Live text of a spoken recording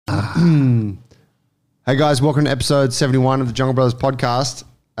Hey guys, welcome to episode 71 of the Jungle Brothers podcast.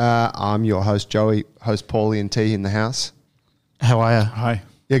 I'm your host, Joey, host Paulie and T in the house. How are you? Hi.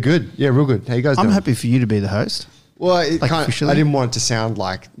 Yeah, good. Yeah, real good. How you guys doing? I'm happy for you to be the host. Well, Like I officially? didn't want it to sound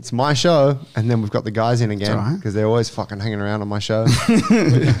like it's my show, and then we've got the guys in again alright. because they're always fucking hanging around on my show.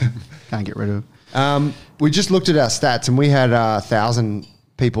 Can't get rid of it. We just looked at our stats, and we had 1,000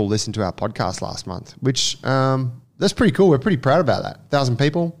 people listen to our podcast last month, which that's pretty cool. We're pretty proud about that. 1,000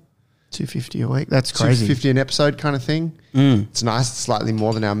 people. 250 a week. That's crazy. 250 an episode kind of thing. It's nice. It's slightly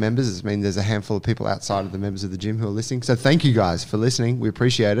more than our members. I mean, there's a handful of people outside of the members of the gym who are listening. So thank you guys for listening. We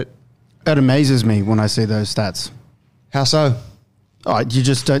appreciate it. It amazes me when I see those stats. How so? Oh, you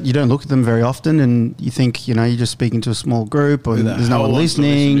just don't look at them very often, and you think you're just speaking to a small group, or Who the there's no hell one wants to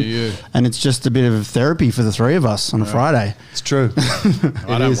listen listening, to you? and it's just a bit of therapy for the three of us on a Friday. It's true.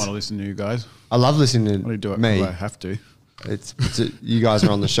 I don't is. want to listen to you guys. I love listening I to only do it me. because I have to. You guys are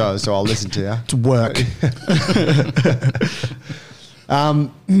on the show, so I'll listen to you. It's work.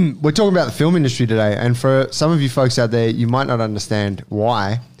 We're talking about the film industry today, and for some of you folks out there, you might not understand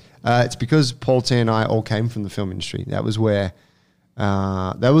why. It's because Paul T and I all came from the film industry. That was where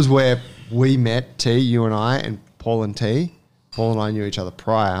we met. T, you and I, and Paul and T. Paul and I knew each other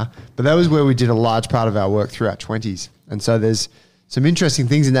prior, but that was where we did a large part of our work through our 20s. And so there's some interesting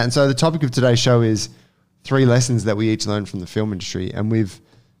things in that. And so the topic of today's show is 3 lessons that we each learned from the film industry, and we've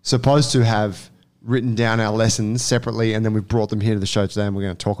supposed to have written down our lessons separately, and then we've brought them here to the show today, and we're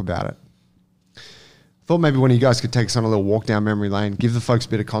going to talk about it. Thought maybe one of you guys could take us on a little walk down memory lane, give the folks a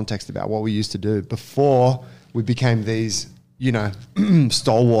bit of context about what we used to do before we became these,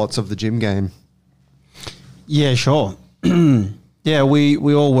 stalwarts of the gym game. Yeah, sure. Yeah, we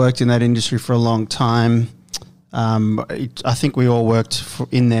all worked in that industry for a long time. I think we all worked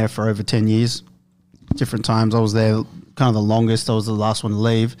in there for over 10 years, different times. I was there kind of the longest. I was the last one to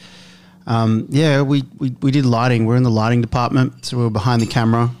leave. We did lighting. We're in the lighting department, so we were behind the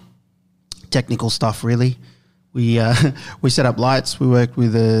camera, technical stuff really. We set up lights. We worked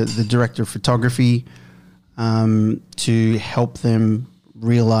with the director of photography to help them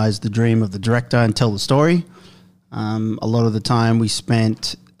realize the dream of the director and tell the story. A lot of the time we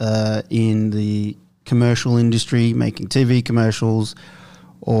spent in the commercial industry, making TV commercials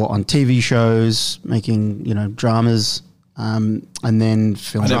or on TV shows, making, dramas, and then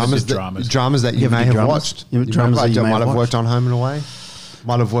film. I never Dramas did that, dramas. dramas that you ever may did have dramas? watched. Yeah, You dramas that you may might have have worked watched. on Home and Away.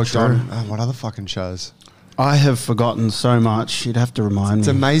 Might have worked Sure. on, what other fucking shows? I have forgotten so much. You'd have to remind It's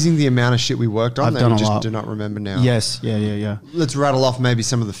me. amazing the amount of shit we worked on I've that done we a just lot. do not remember now. Yes, yeah. Let's rattle off maybe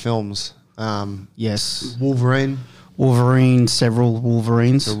some of the films. Yes. Wolverine. Wolverine, several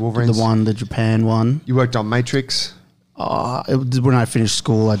Wolverines. The Wolverines. The Japan one. You worked on Matrix. When I finished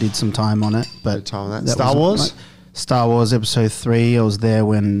school, I did some time on it. But Good time on that. Star Wars? Star Wars Episode 3. I was there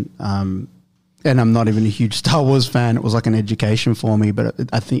when, and I'm not even a huge Star Wars fan. It was like an education for me, but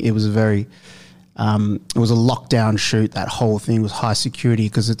I think it was it was a lockdown shoot. That whole thing was high security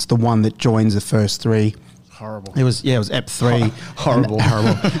because it's the one that joins the first 3. Horrible. It was Ep 3. Horrible.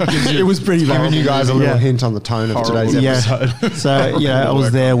 It was pretty Giving horrible. you guys a little Yeah. hint on the tone of Horrible. today's episode. Yeah. So yeah, I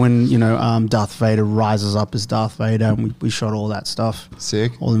was there when Darth Vader rises up as Darth Vader, and we shot all that stuff.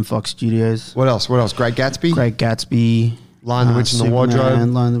 Sick. All in Fox Studios. What else? Great Gatsby? Great Gatsby. Lion the Witch in the Superman, Wardrobe.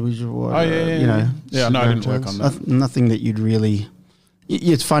 Lion the Witch in the Wardrobe. Oh, yeah. Yeah, no, I didn't work on that. Nothing that you'd really.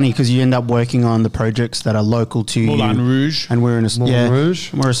 It's funny because you end up working on the projects that are local to Moulin you. Rouge. And we're in a Moulin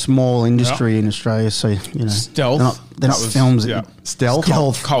Rouge? We're a small industry in Australia, so Stealth. They're not That was- films. yeah. Stealth?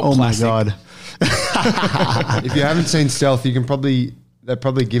 Cult oh classic. my god. If you haven't seen Stealth, you can they'll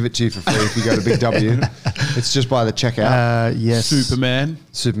probably give it to you for free if you go to Big W. It's just by the checkout. Yes.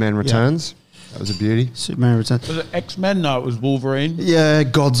 Superman Returns. That was a beauty. Superman Returns. Was it X-Men? No, it was Wolverine. Yeah,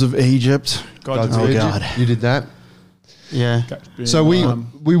 Gods of Egypt. Gods of of Egypt. Egypt. God. You did that. Yeah. So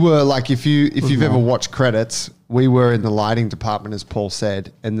we were like, if you've ever watched credits, we were in the lighting department, as Paul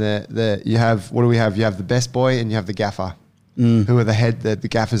said, and you have, what do we have? You have the best boy and you have the gaffer, who are the head. The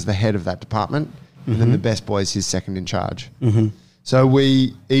gaffer's the head of that department, and then the best boy is his second in charge. So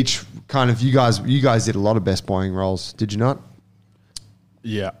we each kind of, you guys did a lot of best boying roles, did you not?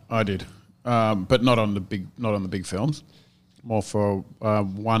 Yeah, I did, but not on the big films. More for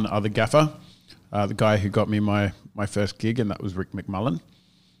one other gaffer, the guy who got me my first gig, and that was Rick McMullen.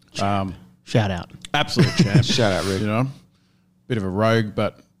 Shout out. Absolute champ. Shout out, Rick. Bit of a rogue,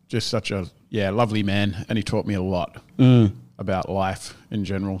 but just such a lovely man, and he taught me a lot about life in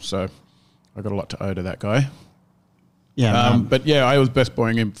general. So I got a lot to owe to that guy. Yeah. But yeah, I was best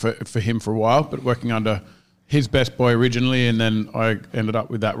boying him for him for a while, but working under his best boy originally, and then I ended up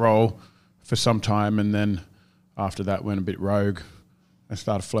with that role for some time, and then after that went a bit rogue I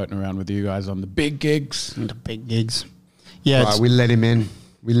started floating around with you guys on the big gigs. Into big gigs. Yeah, Right, it's- we let him in.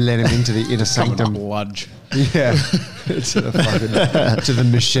 We let him into the inner Coming sanctum. up Ludge. Yeah, to the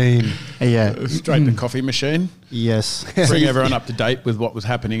machine. yeah, Straight to coffee machine. yes, Bring everyone up to date with what was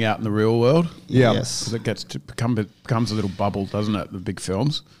happening out in the real world. Yeah, yes, 'Cause it becomes a little bubble, doesn't it? The big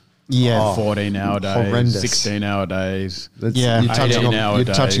films. yeah. 14-hour days, Horrendous. 16-hour days. Yeah. you're touching, 18-hour you're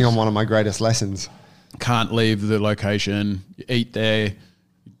touching days. on one of my greatest lessons. Can't leave the location. You eat there.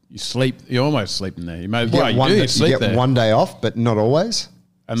 You sleep. You almost sleep in there. You may You get, you do. You you sleep get there. one day off, but not always.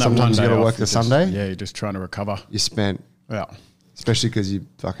 And that Sometimes one you day got to off, work the you're just- Sunday. Yeah, you're just trying to recover. You spent, Yeah. especially because you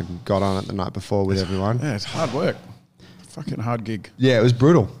fucking got on it the night before with everyone. Yeah, it's hard work. Fucking hard gig. Yeah, it was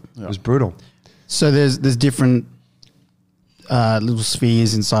brutal. Yeah. It was brutal. So there's different little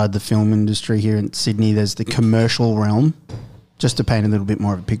spheres inside the film industry here in Sydney. There's the commercial realm, just to paint a little bit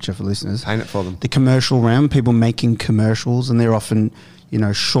more of a picture for listeners. Paint it for them. The commercial realm, people making commercials, and they're often,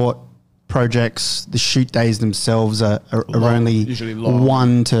 short projects. The shoot days themselves are Long, only usually long.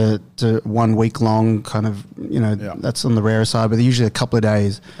 1 to 1 week long, kind of, Yeah. that's on the rarer side, but they're usually a couple of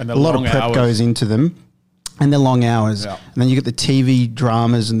days. And a they're lot of long prep hours. goes into them, and they're long hours. Yeah. And then you get the TV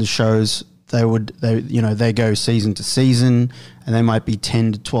dramas and the shows. They go season to season, and they might be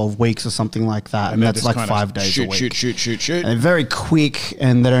 10 to 12 weeks or something like that, and they're that's just like kinda 5 days a week. Shoot. And they're very quick,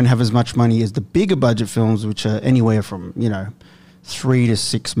 and they don't have as much money as the bigger budget films, which are anywhere from 3 to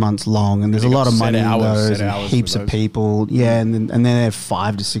 6 months long, and there's a you lot got of set money in hours, those, set and hours heaps with of those. people. Yeah, and then they have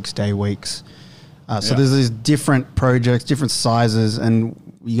 5 to 6 day weeks. So Yeah. there's these different projects, different sizes, and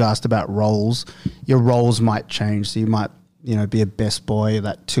you asked about roles. Your roles might change, so you might be a best boy,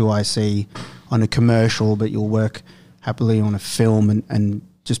 that 2IC on a commercial, but you'll work happily on a film and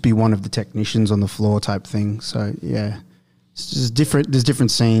just be one of the technicians on the floor type thing. So yeah, it's just different. There's different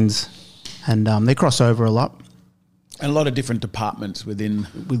scenes, and they cross over a lot. And a lot of different departments within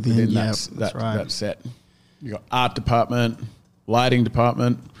yeah, that, that's right. that set. You got art department, lighting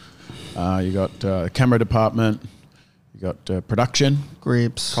department. You got camera department. You got production,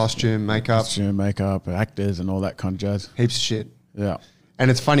 Grips. Costume, makeup, costume, makeup, actors, and all that kind of jazz. heaps of shit. Yeah. And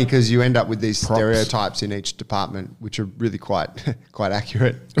it's funny because you end up with these Props. stereotypes in each department, which are really quite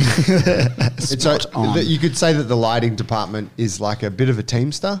accurate. It's on. you could say that the lighting department is like a bit of a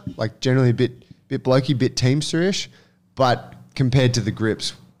teamster, like generally a bit blokey, bit teamsterish, but compared to the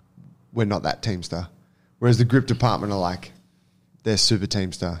grips, we're not that teamster. Whereas the grip department are like, they're super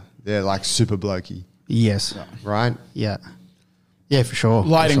teamster. They're like super blokey, Yes. right? Yeah. Yeah, for sure.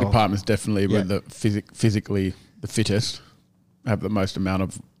 Lighting for sure. department's definitely Yeah. with the physically the fittest, have the most amount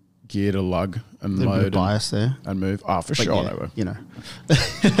of gear to lug and Little bit of load bias there. and move. Oh, for But sure yeah, they were.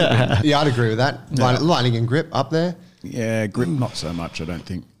 Yeah, I'd agree with that. Yeah. Lighting and grip up there, Yeah, grip not so much, I don't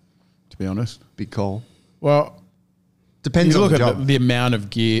think, to be honest. big call. Well, Depends you on look the at job. the amount of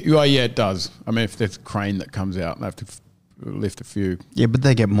gear. Oh, yeah, it does. I mean, if there's a crane that comes out and they have to lift a few, Yeah, but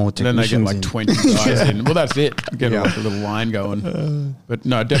they get more then they technicians get like in. 20 guys in. Well, that's it. Get Yeah. like a little line going. But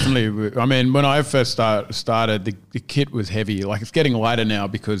no, definitely. I mean, when I first started, the kit was heavy. Like it's getting lighter now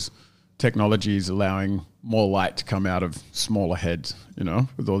because technology is allowing more light to come out of smaller heads,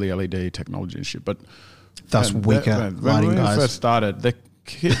 with all the LED technology and shit. But Thus man, weaker when lighting we guys. first started, the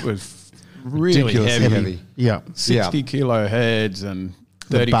kit was really Ridiculously heavy. heavy. Yeah. 60 kilo heads and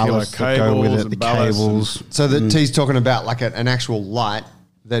The 30 kilo ballasts that go cables with it, and the ballasts and- cables. So the T's talking about like an actual light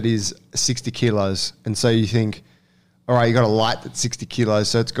that is 60 kilos. And so you think, all right, you got a light that's 60 kilos.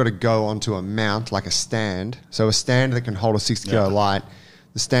 So it's got to go onto a mount, like a stand. So a stand that can hold a 60 kilo light.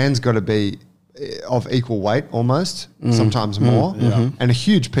 The stand's got to be of equal weight almost, sometimes more. And a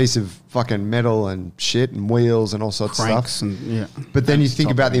huge piece of fucking metal and shit and wheels and all sorts of Cranks stuff. and yeah. But then you That's think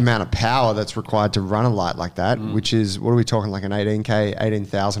top about the end. amount of power that's required to run a light like that, which is, what are we talking, like an 18K,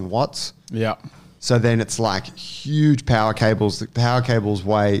 18,000 watts? Yeah. So then it's like huge power cables. The power cables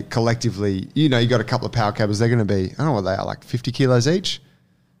weigh collectively, you got a couple of power cables. They're going to be, I don't know what they are, like 50 kilos each?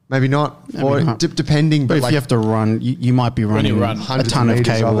 Maybe not. Maybe or not. depending, But but if like you have to run, you might be running run a hundreds ton of of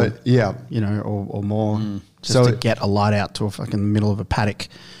meters cable, of it. Yeah. or more, just So to it- get a light out to a fucking middle of a paddock.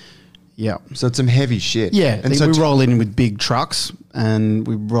 Yeah. So it's some heavy shit. Yeah, And so we roll in with big trucks and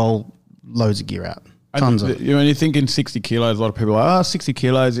we roll loads of gear out. Tons of it. When you think in 60 kilos, a lot of people are, 60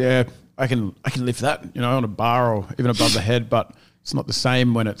 kilos, yeah, I can lift that, on a bar or even above the head, but it's not the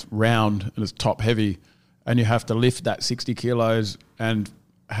same when it's round and it's top heavy and you have to lift that 60 kilos and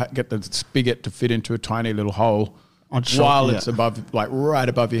get the spigot to fit into a tiny little hole On shop, while yeah. it's above, like right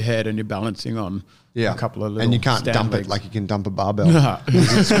above your head and you're balancing on Yeah. a couple of little and you can't stand dump legs. it like you can dump a barbell.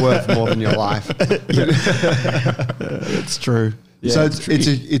 It's worth more than your life. It's true. Yeah, so it's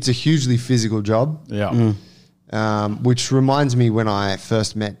it's a hugely physical job. Yeah. which reminds me when I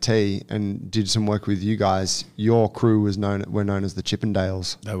first met T and did some work with you guys, your crew were known as the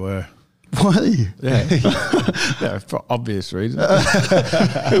Chippendales. They were. What? Yeah. Yeah, for obvious reasons.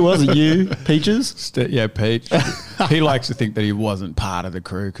 It wasn't you, Peaches? Yeah, Peach. He likes to think that he wasn't part of the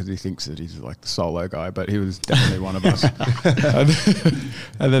crew because he thinks that he's like the solo guy, but he was definitely one of us.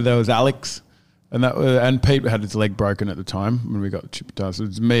 And then there was Alex, and Pete had his leg broken at the time when we got chipped down. So it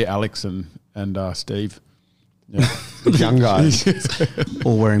was me, Alex, and Steve. Yeah. Young guys.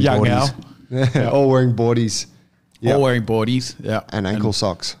 All wearing Young boardies. Al. All wearing boardies. Yep. All wearing boardies. Yeah. And ankle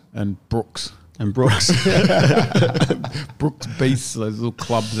socks. And Brooks. And Brooks. Brooks Beasts, those little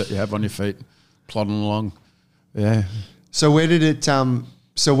clubs that you have on your feet, plodding along. Yeah. So where did it start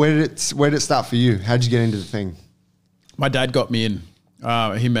for you? How did you get into the thing? My dad got me in.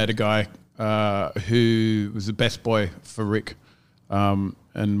 He met a guy who was the best boy for Rick. And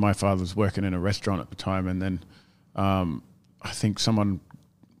my father was working in a restaurant at the time. And then I think someone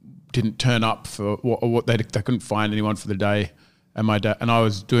didn't turn up for what they couldn't find anyone for the day. And my dad, and I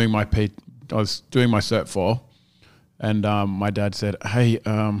was doing my Cert 4. And my dad said, hey,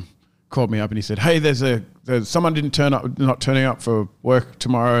 called me up and he said, hey, there's someone not turning up for work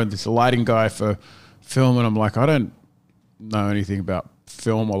tomorrow. And there's a lighting guy for film. And I'm like, I don't know anything about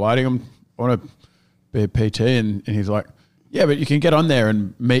film or lighting. I want to be a PT. And he's like, yeah, but you can get on there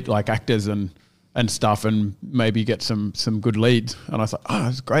and meet like actors and stuff and maybe get some good leads. And I was like, oh,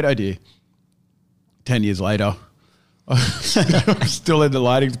 that's a great idea. 10 years later, I'm still in the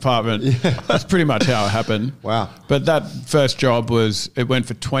lighting department. Yeah. That's pretty much how it happened. Wow. But that first job it went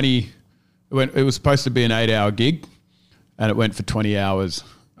for 20, it was supposed to be an 8-hour gig and it went for 20 hours.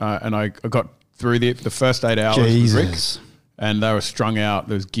 And I got through the first 8 hours with Rick, and they were strung out.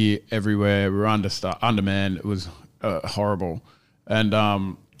 There was gear everywhere. We were undermanned. It was horrible. And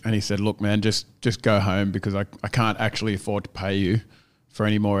he said, look, man, just go home because I can't actually afford to pay you for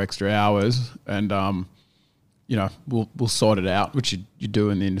any more extra hours. And, we'll sort it out, which you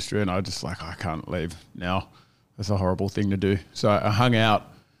do in the industry. And I just like, I can't leave now. That's a horrible thing to do. So I hung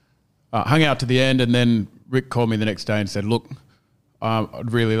out to the end. And then Rick called me the next day and said, look,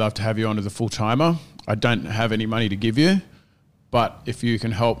 I'd really love to have you on as a full-timer. I don't have any money to give you, but if you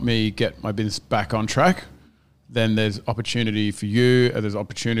can help me get my business back on track, then there's opportunity for you, or there's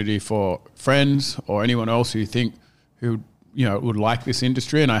opportunity for friends or anyone else who would like this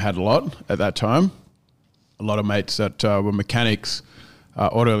industry. And I had a lot at that time, a lot of mates that were mechanics,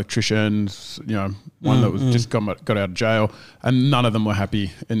 auto electricians, one that was just got out of jail, and none of them were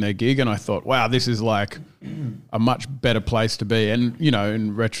happy in their gig. And I thought, wow, this is like a much better place to be. And,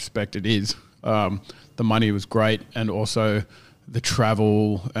 in retrospect, it is. The money was great, and also the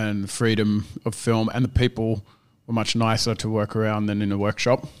travel and freedom of film, and the people were much nicer to work around than in a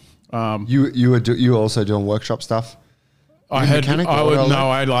workshop. You were also doing workshop stuff? I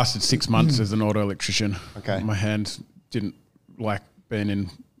lasted 6 months as an auto electrician. Okay. My hands didn't like being in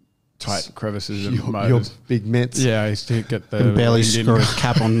tight crevices and your motors. Big mitts. Yeah, I used to get the Could barely screw a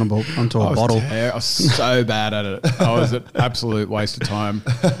cap onto a bottle. I was so bad at it. I was an absolute waste of time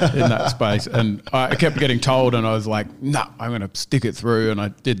in that space. And I kept getting told, and I was like, no, I'm going to stick it through. And I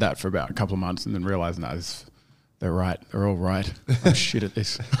did that for about a couple of months and then realized, no, they're right. They're all right. I'm shit at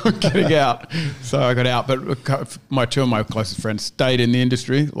this. I'm getting out. So I got out. But two of my closest friends stayed in the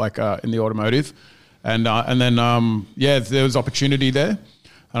industry, like in the automotive. And then there was opportunity there.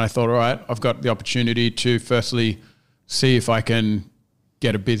 And I thought, all right, I've got the opportunity to firstly see if I can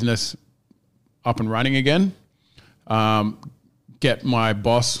get a business up and running again, get my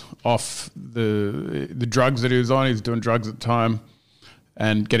boss off the drugs that he was on. He was doing drugs at the time,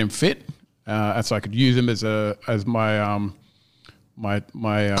 and get him fit, and so I could use him as my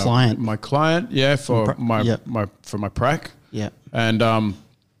client. My client, yeah, for my prac, yeah, and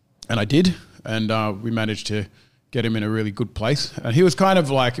I did, and we managed to get him in a really good place. And he was kind of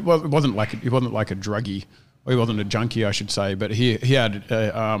like, he wasn't like a druggie, or he wasn't a junkie, I should say, but he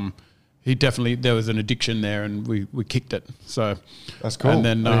had he definitely, there was an addiction there, and we kicked it. So that's cool. And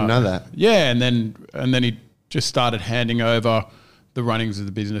then, I didn't know that. Yeah, and then he just started handing over the runnings of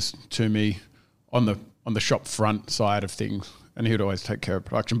the business to me on the shop front side of things, and he would always take care of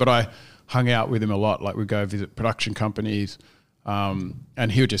production. But I hung out with him a lot. Like, we'd go visit production companies,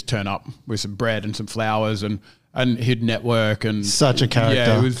 and he would just turn up with some bread and some flowers, and he'd network. And such a character.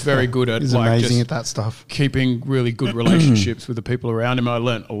 Yeah, he was very good at He's amazing at that stuff. Keeping really good relationships with the people around him. I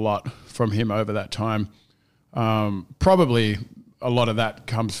learnt a lot from him over that time. Probably a lot of that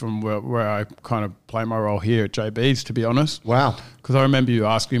comes from where I kind of play my role here at JB's, to be honest. Wow. Because I remember you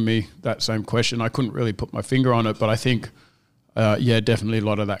asking me that same question. I couldn't really put my finger on it, but I think Yeah, definitely a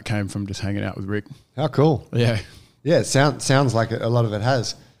lot of that came from just hanging out with Rick. How cool. Yeah. Yeah, it sounds like a lot of it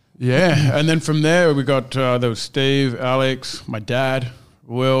has. Yeah, and then from there we got, there was Steve, Alex, my dad,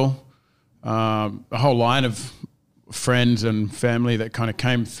 Will, a whole line of friends and family that kind of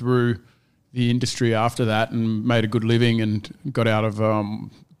came through the industry after that and made a good living and got out of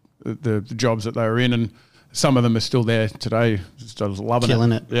the jobs that they were in, and some of them are still there today, just loving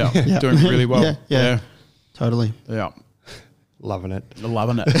Killing it. Yeah, Yeah. doing really well. Yeah. Totally. Yeah. Loving it.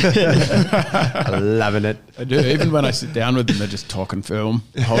 Loving it. Loving it. I do. Even when I sit down with them, they're just talking film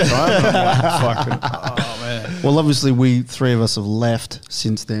the whole time. I'm like, fucking, oh, man. Well, obviously, we three of us have left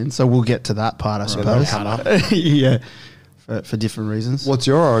since then, so we'll get to that part, I suppose. Yeah, for different reasons. What's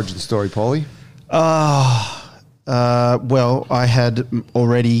your origin story, Paulie? Well, I had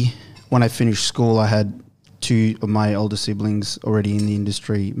already, when I finished school, I had two of my older siblings already in the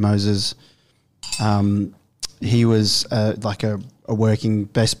industry. Moses, he was like a working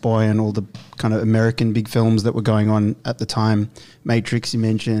best boy and all the kind of American big films that were going on at the time. Matrix, you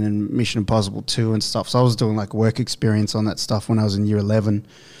mentioned, and Mission Impossible 2 and stuff. So I was doing like work experience on that stuff when I was in year 11.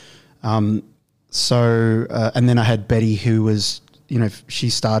 And then I had Betty, who was, she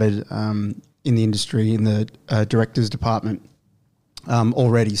started in the industry in the director's department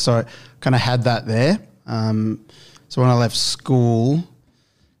already. So I kind of had that there. So when I left school,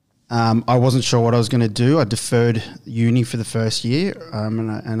 I wasn't sure what I was going to do. I deferred uni for the first year,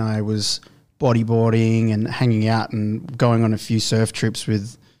 and I was bodyboarding and hanging out and going on a few surf trips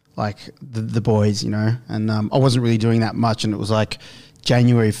with like the boys, and I wasn't really doing that much. And it was like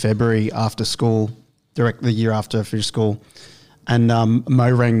January, February after school, the year after I finished school. And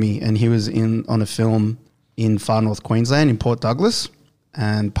Mo rang me, and he was on a film in far north Queensland in Port Douglas,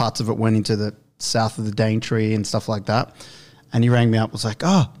 and parts of it went into the south of the Daintree and stuff like that. And he rang me up, was like,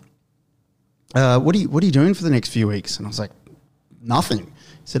 what are you doing for the next few weeks? And I was like, nothing.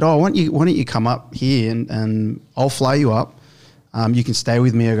 He said, why don't you come up here and I'll fly you up. You can stay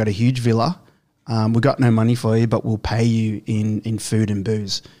with me. I got a huge villa. We got no money for you, but we'll pay you in food and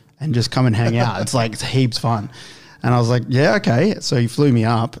booze, and just come and hang out. It's heaps fun. And I was like, yeah, okay. So he flew me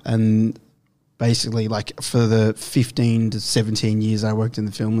up, and basically like for the 15 to 17 years I worked in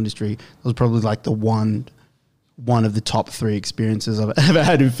the film industry, it was probably like the one of the top 3 experiences I've ever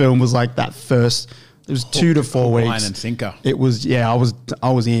had in film. Was like that first, it was 2 to 4 weeks. Line and sinker. It was, I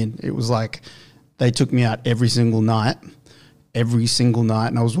was in. It was like they took me out every single night,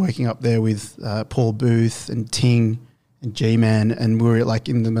 and I was working up there with Paul Booth and Ting and G-Man, and we were like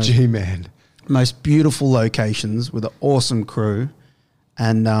in the most beautiful locations with an awesome crew,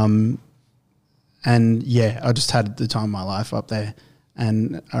 and I just had the time of my life up there.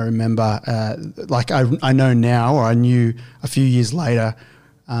 And I remember, I know now, or I knew a few years later,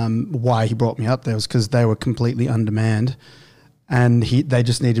 why he brought me up there was because they were completely undermanned, and they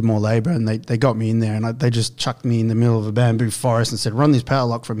just needed more labour, and they got me in there, and they just chucked me in the middle of a bamboo forest and said, run this power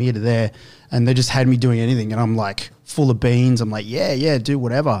lock from here to there, and they just had me doing anything, and I'm like full of beans. I'm like, yeah, do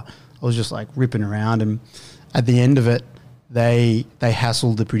whatever. I was just like ripping around, and at the end of it, they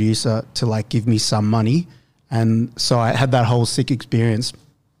hassled the producer to like give me some money. And so I had that whole sick experience,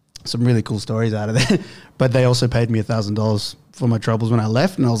 some really cool stories out of there. But they also paid me $1,000 for my troubles when I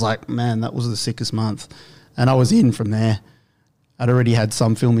left. And I was like, man, that was the sickest month. And I was in from there. I'd already had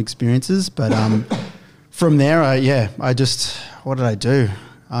some film experiences. But from there, what did I do?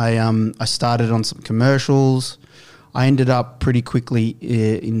 I started on some commercials. I ended up pretty quickly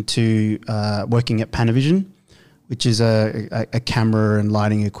into working at Panavision, which is a camera and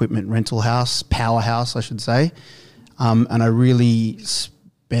lighting equipment rental house, powerhouse, I should say. And I really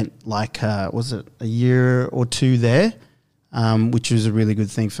spent was it a year or 2 there, which was a really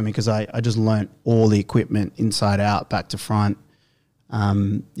good thing for me because I just learnt all the equipment inside out, back to front,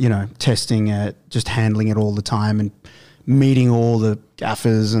 testing it, just handling it all the time, and meeting all the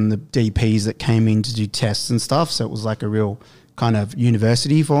gaffers and the DPs that came in to do tests and stuff. So it was like a real kind of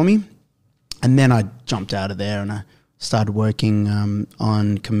university for me. And then I jumped out of there and I started working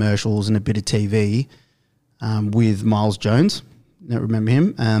on commercials and a bit of TV with Miles Jones. I remember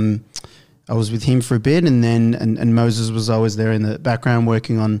him. I was with him for a bit, and then and Moses was always there in the background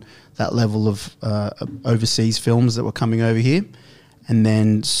working on that level of overseas films that were coming over here. And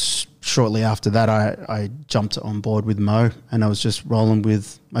then shortly after that, I jumped on board with Mo, and I was just rolling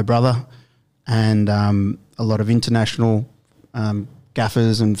with my brother and a lot of international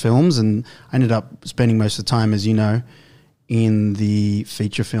gaffers and films, and I ended up spending most of the time, as you know, in the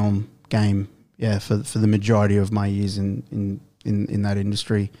feature film game, for the majority of my years in that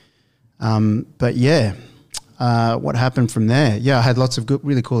industry. What happened from there? I had lots of good,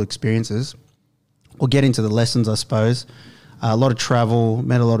 really cool experiences. We'll get into the lessons, I suppose. A lot of travel,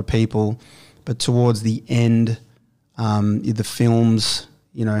 met a lot of people, but towards the end, the films,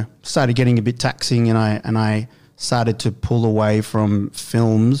 started getting a bit taxing, and I started to pull away from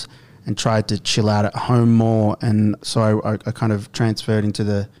films and tried to chill out at home more. And so I kind of transferred into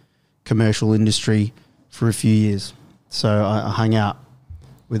the commercial industry for a few years. So I hung out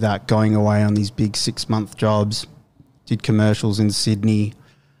without going away on these big 6-month jobs, did commercials in Sydney,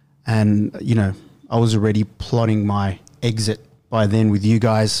 and, I was already plotting my exit by then with you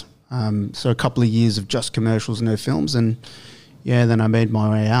guys. So a couple of years of just commercials, no films, and then I made my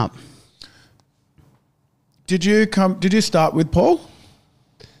way out. Did you start with Paul?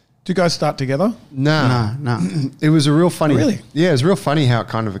 Did you guys start together? No. It was a real funny. Really? Yeah, it was real funny how it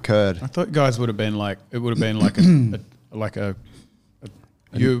kind of occurred. I thought you guys would have been like you would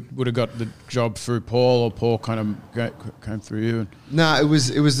have got the job through Paul, or Paul kind of came through you. No, it was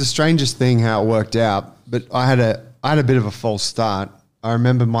the strangest thing how it worked out. But I had a bit of a false start. I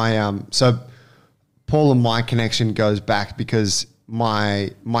remember so Paul and my connection goes back because my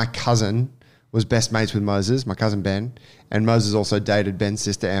cousin was best mates with Moses, my cousin Ben, and Moses also dated Ben's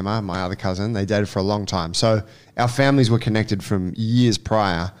sister Emma, my other cousin. They dated for a long time. So our families were connected from years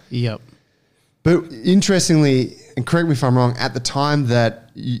prior. Yep. But interestingly, and correct me if I'm wrong, at the time that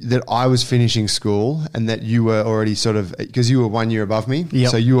I was finishing school and that you were already sort of, because you were 1 year above me, yep.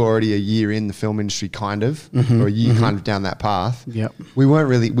 So you were already a year in the film industry kind of, or a year kind of down that path. Yep. We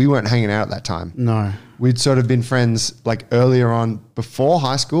weren't hanging out at that time. No. We'd sort of been friends like earlier on before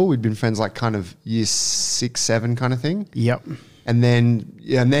high school. We'd been friends like kind of year 6, 7 kind of thing. Yep. And then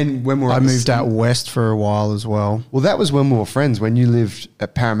when I moved out west for a while as well. Well, that was when we were friends, when you lived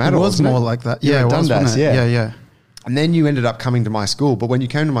at Parramatta. It was more like that. Yeah, Dundas, yeah. And then you ended up coming to my school. But when you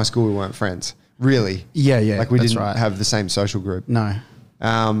came to my school, we weren't friends, really. Yeah. Like we didn't have the same social group. No.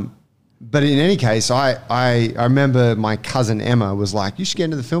 But in any case, I remember my cousin Emma was like, you should get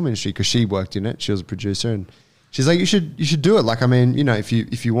into the film industry, because she worked in it. She was a producer, and she's like, you should do it. Like, I mean, if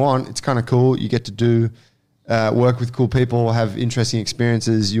you want, it's kind of cool. You get to do work with cool people, have interesting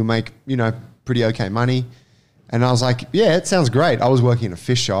experiences. You'll make pretty okay money. And I was like, yeah, it sounds great. I was working in a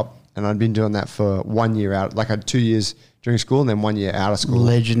fish shop, and I'd been doing that for 1 year out. Like I had 2 years during school and then 1 year out of school.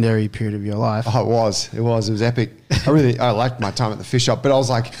 Legendary period of your life. Oh, it was epic. I liked my time at the fish shop, but I was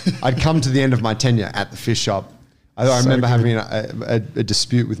like, I'd come to the end of my tenure at the fish shop. I remember having a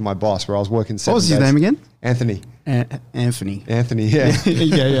dispute with my boss where I was working 7 days. What was his name again? Anthony. Anthony, yeah.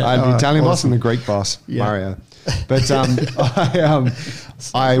 yeah. I had the Italian boss and the Greek boss, Mario. But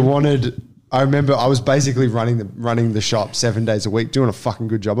I remember I was basically running the shop 7 days a week, doing a fucking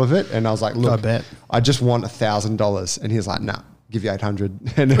good job of it. And I was like, look, I just want $1,000. And he was like, nah, give you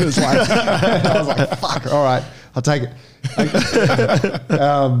 800. And it was like, I was like, fuck, all right, I'll take it.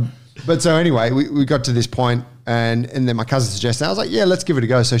 But so anyway, we got to this point, and then my cousin suggested, I was like, yeah, let's give it a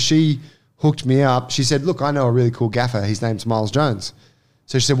go. So she hooked me up. She said, look, I know a really cool gaffer. His name's Miles Jones.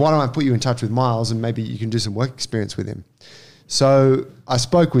 So she said, why don't I put you in touch with Miles, and maybe you can do some work experience with him. So I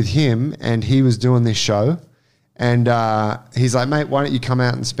spoke with him, and he was doing this show, and he's like, mate, why don't you come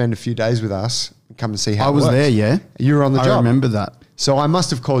out and spend a few days with us and come and see how it works. I was there, yeah. You were on the job. I remember that. So I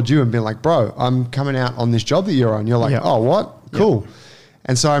must have called you and been like, bro, I'm coming out on this job that you're on. You're like, oh, what? Cool. Yep.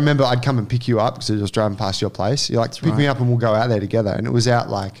 And so I remember I'd come and pick you up because I was driving past your place. You're like, pick me up and we'll go out there together. And it was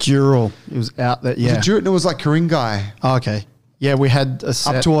out like... Dural. It was out there, yeah. It was like Ku-ring-gai. Oh, okay. Yeah, we had a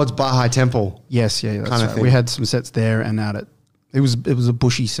set. Up towards Bahai Temple. Yes, yeah, that's kind of thing. We had some sets there and out at... It was a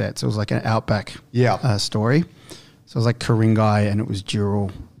bushy set, so it was like an outback story. So it was like Ku-ring-gai and it was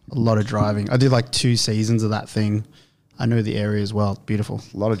Dural. A lot of driving. I did like 2 seasons of that thing. I know the area as well. Beautiful.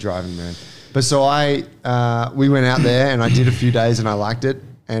 A lot of driving, man. But so we went out there and I did a few days and I liked it.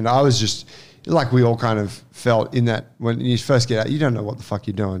 And I was just like, we all kind of felt in that when you first get out, you don't know what the fuck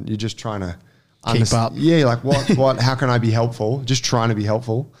you're doing. You're just trying to keep up. Yeah. Like what, how can I be helpful? Just trying to be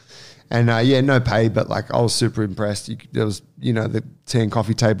helpful. And no pay, but like I was super impressed. There was, the tea and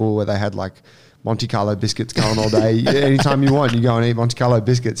coffee table where they had like Monte Carlo biscuits going all day. Anytime you want, you go and eat Monte Carlo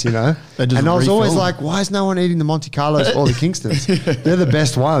biscuits, And I was always like, why is no one eating the Monte Carlos or the Kingstons? They're the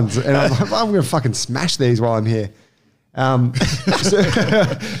best ones. And I'm like, I'm going to fucking smash these while I'm here.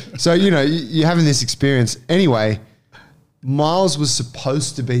 So you're having this experience. Anyway, Miles was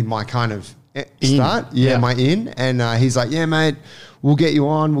supposed to be my kind of start. My in. And he's like, yeah, mate, we'll get you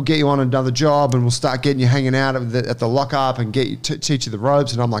on another job and we'll start getting you hanging out at the lockup and get you teach you the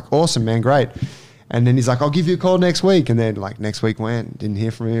ropes. And I'm like, awesome, man, great. And then he's like, I'll give you a call next week. And then like next week went, didn't hear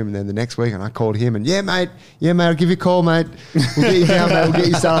from him. And then the next week and I called him and yeah, mate, I'll give you a call, mate. We'll get you down, mate. We'll get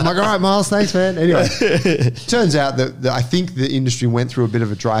you started. I'm like, all right, Miles, thanks, man. Anyway, turns out that I think the industry went through a bit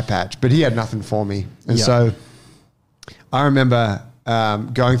of a dry patch, but he had nothing for me. And so I remember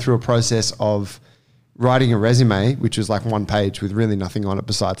going through a process of writing a resume, which was like 1 page with really nothing on it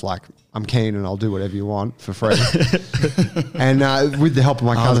besides like, I'm keen and I'll do whatever you want for free. And with the help of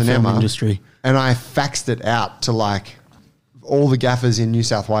my cousin the film Emma, industry. and I faxed it out to like all the gaffers in New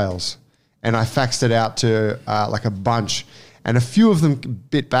South Wales. And I faxed it out to like a bunch. And a few of them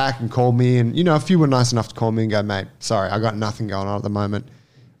bit back and called me. And, you know, a few were nice enough to call me and go, mate, sorry, I got nothing going on at the moment.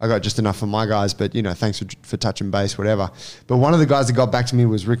 I got just enough for my guys, but, you know, thanks for touching base, whatever. But one of the guys that got back to me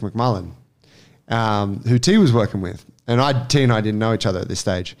was Rick McMullen, who T was working with. And T and I didn't know each other at this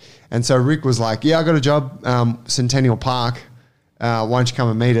stage. And so Rick was like, yeah, I got a job, Centennial Park. Why don't you come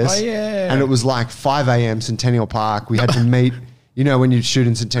and meet us? Oh, yeah. And it was like 5 a.m. Centennial Park. We had to meet. You know, when you shoot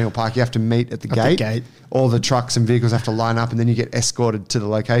in Centennial Park, you have to meet at the gate. All the trucks and vehicles have to line up, and then you get escorted to the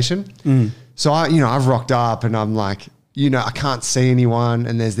location. So I've rocked up, and I'm like, you know, I can't see anyone,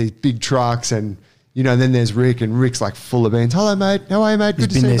 and there's these big trucks, and you know, then there's Rick, and Rick's like full of beans. Hello, mate. How are you, mate? He's Good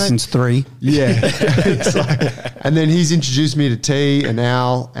to see been you, there mate. since 3. Yeah. It's like, and then he's introduced me to T and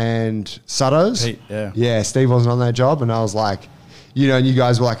Al and Suttos. Pete, yeah. Yeah, Steve wasn't on that job, and I was like, you know, and you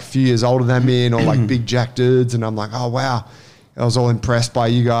guys were like a few years older than me and all like big jack dudes, and I'm like, oh wow. I was all impressed by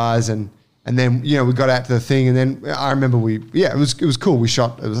you guys, and then, you know, we got out to the thing, and then I remember it was cool. We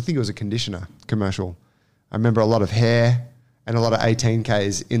shot, I think it was a conditioner commercial. I remember a lot of hair and a lot of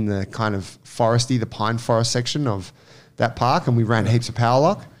 18Ks in the kind of the pine forest section of that park, and we ran heaps of power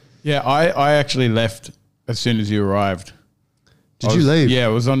lock. Yeah, I actually left as soon as you arrived. Did you leave? Yeah,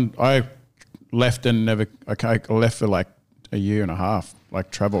 I left and I left for like a year and a half,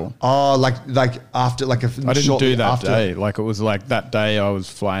 like travel. Oh, like after like a. I didn't do that day. Like it was like that day I was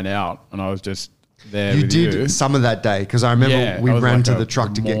flying out and I was just there. You with did you. some of that day because I remember we I was ran like to the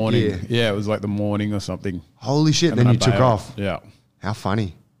truck to morning. get gear. Yeah, it was like the morning or something. Holy shit! And Then I you took bailed. off. Yeah. How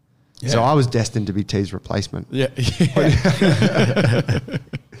funny. Yeah. So I was destined to be T's replacement. Yeah.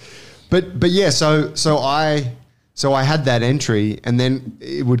 But yeah, so I had that entry, and then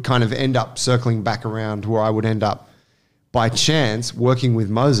it would kind of end up circling back around where I would end up by chance working with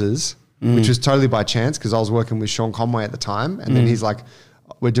Moses, which was totally by chance because I was working with Sean Conway at the time, and then he's like,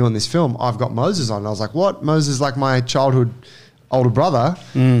 "We're doing this film. I've got Moses on." And I was like, "What?" Moses is like my childhood older brother,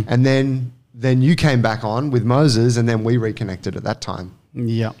 and then you came back on with Moses, and then we reconnected at that time.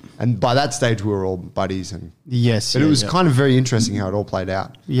 Yeah. And by that stage, we were all buddies, and Yes. but it was kind of very interesting how it all played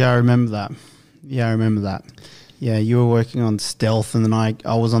out. Yeah, I remember that. Yeah, you were working on stealth, and then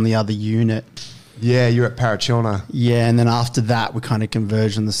I was on the other unit. Yeah, you're at Parachilna. Yeah, and then after that, we kind of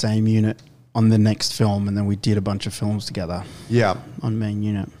converged on the same unit on the next film, and then we did a bunch of films together Yeah. on main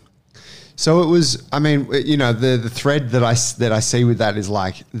unit. So it was. I mean, you know, the thread that I see with that is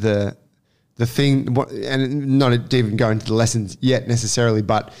like the thing, and not even go into the lessons yet necessarily,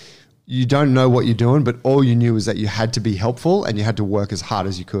 but you don't know what you're doing, but all you knew was that you had to be helpful and you had to work as hard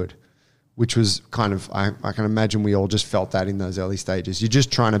as you could, which was kind of, I can imagine we all just felt that in those early stages. You're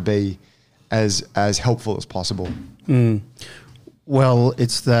just trying to be as helpful as possible. Well,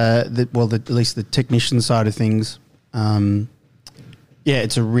 it's at least the technician side of things. Yeah,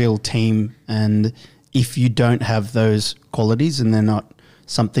 it's a real team, and if you don't have those qualities and they're not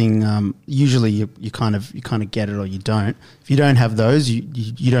something, usually you kind of get it or you don't. If you don't have those,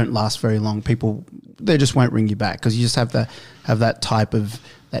 you don't last very long. People, they just won't ring you back because you just have that type of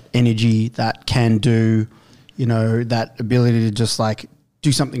that energy, that can do, you know, that ability to just like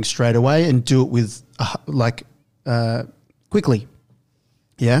do something straight away and do it with quickly.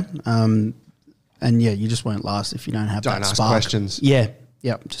 Yeah. And yeah, you just won't last if you don't have that ask spark. questions. Yeah.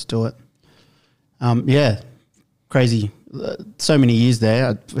 Yep. Just do it. Yeah. Crazy. So many years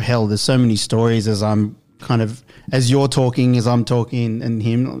there. Hell, there's so many stories as you're talking, as I'm talking, and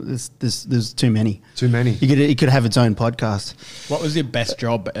him. There's too many. Too many. It could have its own podcast. What was your best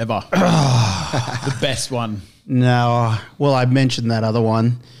job ever? The best one. No, well, I mentioned that other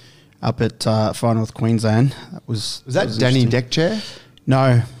one up at Far North Queensland. Was that Danny Deckchair?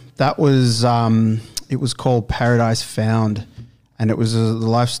 No, that was it was called Paradise Found, and it was the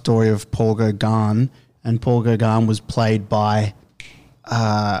life story of Paul Gauguin, and Paul Gauguin was played by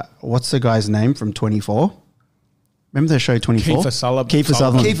what's the guy's name from 24? Remember the show 24? Kiefer Sutherland.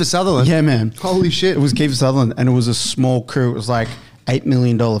 Kiefer Sutherland. Yeah, man. Holy shit. It was Kiefer Sutherland, and it was a small crew. It was like $8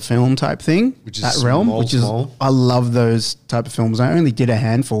 million film type thing. Which is that realm, small, which is small. I love those type of films. I only did a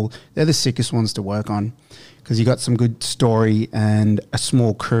handful. They're the sickest ones to work on because you got some good story and a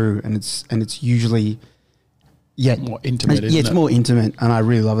small crew, and it's usually More intimate, it's isn't it? more intimate, and I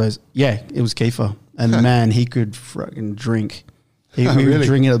really love those. Yeah, it was Kiefer, and man, he could fucking drink. We Really? would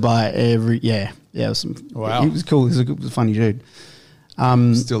drink it by every it was Wow. He was cool. He was a funny dude.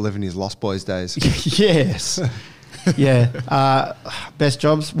 Still living his Lost Boys days. Yes. Yeah. Best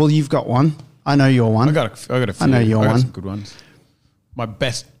jobs. Well, you've got one. I know you're one. I got a few. I know you're I got one. some good ones. My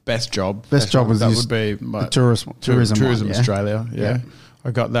best job. Best job was that just would be my the tourism one, yeah. Australia. Yeah. Yeah.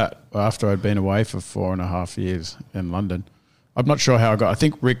 I got that after I'd been away for 4.5 years in London. I'm not sure how I got. I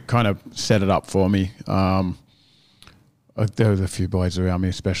think Rick kind of set it up for me. There was a few boys around me,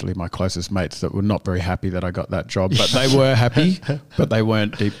 especially my closest mates, that were not very happy that I got that job, but they were happy, but they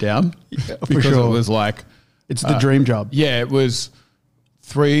weren't deep down because sure. it was like It's the dream job. yeah, it was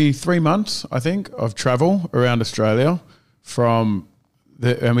three months, I think, of travel around Australia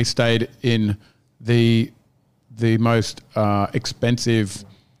and we stayed in the most expensive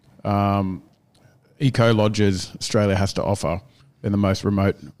eco lodges Australia has to offer in the most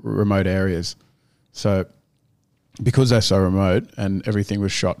remote areas. So because they're so remote and everything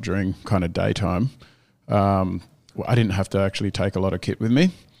was shot during kind of daytime, I didn't have to actually take a lot of kit with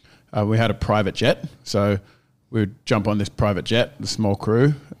me. We had a private jet, so we would jump on this private jet, the small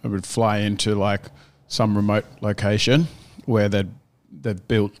crew, and we'd fly into like some remote location where they'd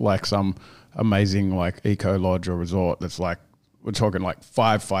built like some amazing like eco lodge or resort that's like, we're talking like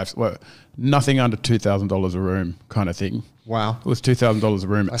nothing under $2,000 a room kind of thing. Wow. It was $2,000 a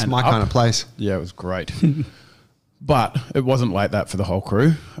room. That's and my kind of place. Yeah, it was great. But it wasn't like that for the whole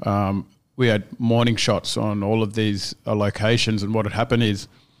crew. We had morning shots on all of these locations, and what had happened is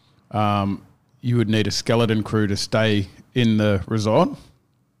you would need a skeleton crew to stay in the resort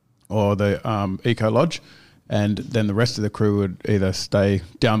or the eco lodge, and then the rest of the crew would either stay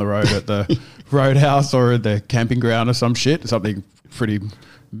down the road at the roadhouse or at the camping ground or something pretty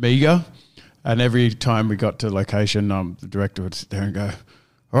meager. And every time we got to location, the director would sit there and go,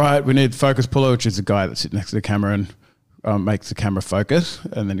 all right, we need the focus puller, which is the guy that sits next to the camera and makes the camera focus.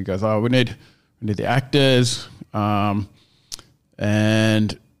 And then he goes, oh, we need the actors, and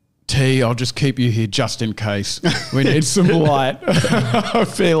T, I'll just keep you here just in case we need some light. I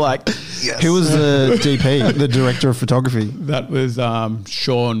feel like, yes. Who was the DP, the director of photography? That was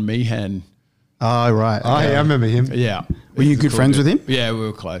Sean Meehan. Oh, right. Oh, yeah, I remember him. Yeah. Were you good friends with him? Yeah, we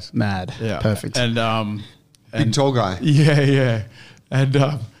were close. Mad. Yeah. Perfect. And Big tall guy. Yeah. And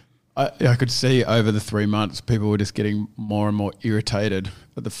I could see over the 3 months, people were just getting more and more irritated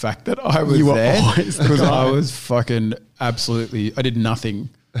at the fact that I was there, because I was fucking absolutely, I did nothing.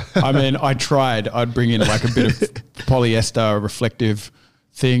 I mean, I tried. I'd bring in like a bit of polyester reflective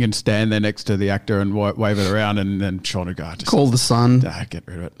thing and stand there next to the actor and wave it around, and then Sean would go, call the sun. Get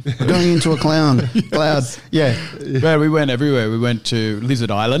rid of it. Going into a cloud. Yeah. Man, we went everywhere. We went to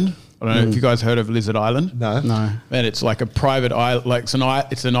Lizard Island. I don't know if you guys heard of Lizard Island. No. Man, it's like a private island. Like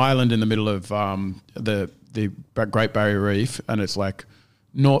it's an island in the middle of the Great Barrier Reef, and it's like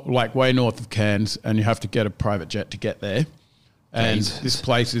way north of Cairns, and you have to get a private jet to get there. And this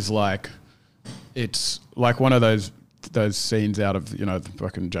place is like, it's like one of those scenes out of, the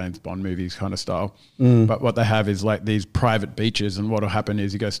fucking James Bond movies kind of style. But what they have is like these private beaches, and what will happen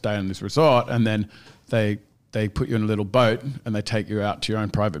is you go stay on this resort, and then they put you in a little boat and they take you out to your own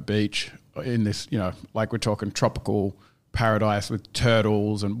private beach in this, like we're talking tropical paradise with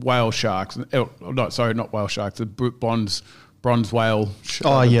turtles and whale sharks. Not whale sharks, the bronze whale.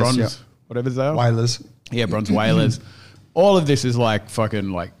 Whatever they are. Whalers. Yeah, bronze whalers. All of this is like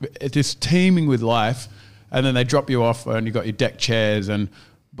fucking like, it's just teeming with life. And then they drop you off and you got your deck chairs and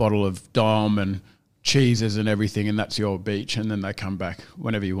bottle of Dom and cheeses and everything, and that's your beach. And then they come back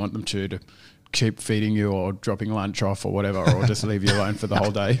whenever you want them to keep feeding you or dropping lunch off or whatever, or just leave you alone for the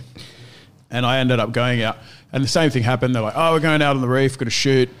whole day. And I ended up going out, and the same thing happened. They're like, oh, we're going out on the reef, got to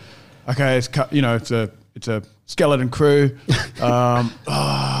shoot. Okay, it's a skeleton crew. And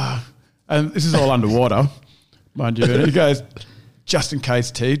this is all underwater, mind you. And he goes, just in case,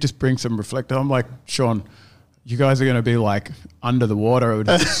 T, just bring some reflector. I'm like, Sean, you guys are going to be like under the water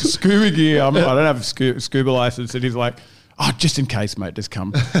with scuba gear. I don't have a scuba license. And he's like, oh, just in case, mate, just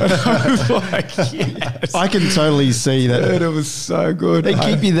come. And I was like, yes. I can totally see that. Dude, it was so good. They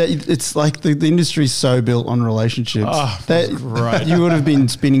keep you that. It's like the industry's so built on relationships. Oh, that was great. You would have been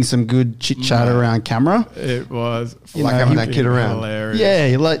spinning some good chit chat around camera. It was like having that kid around. Hilarious.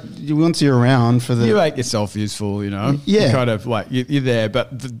 Yeah, like once you're around for the, you make yourself useful, Yeah, you kind of like you're there. But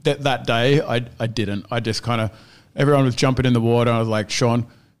that day, I didn't. I just kind of, everyone was jumping in the water. I was like, Sean,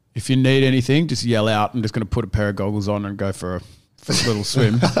 if you need anything, just yell out. I'm just going to put a pair of goggles on and go for a little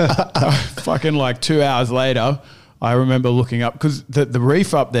swim. Fucking like 2 hours later, I remember looking up, because the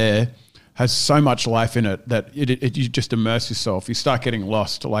reef up there has so much life in it that you just immerse yourself. You start getting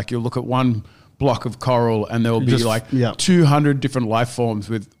lost. Like, you look at one block of coral and there will be 200 different life forms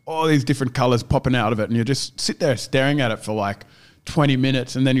with all these different colors popping out of it. And you just sit there staring at it for like 20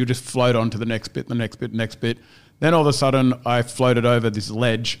 minutes, and then you just float on to the next bit, the next bit, next bit. Then all of a sudden, I floated over this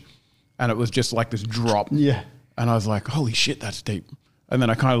ledge, and it was just like this drop. Yeah. And I was like, "Holy shit, that's deep!" And then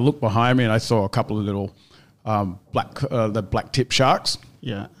I kind of looked behind me, and I saw a couple of little the black tip sharks.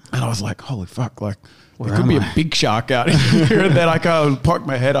 Yeah. And I was like, "Holy fuck!" Like Where there could am be I? a big shark out here. And then I kind of poked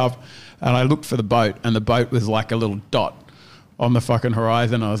my head up, and I looked for the boat, and the boat was like a little dot on the fucking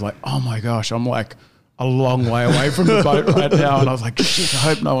horizon. I was like, "Oh my gosh!" I'm like a long way away from the boat right now, and I was like, "Shit, I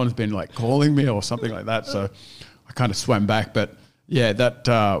hope no one's been like calling me or something like that." So I kind of swam back, but yeah, that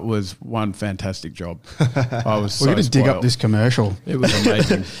was one fantastic job. I was We're so going to dig up spoiled. this commercial. It was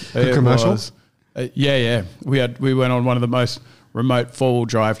amazing. It commercial? was. Yeah. We went on one of the most remote four-wheel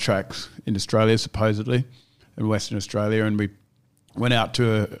drive tracks in Australia, supposedly, in Western Australia, and we went out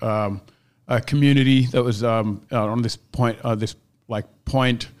to a community that was on this point,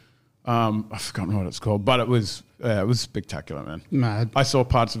 point. I've forgotten what it's called, but it was spectacular, man. Mad. I saw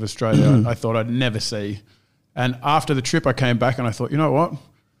parts of Australia I thought I'd never see. And after the trip, I came back and I thought, you know what?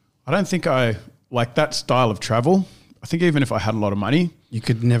 I don't think I like that style of travel. I think even if I had a lot of money, You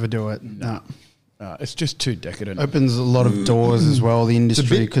could never do it. No. it's just too decadent. Opens a lot of doors as well, the It's a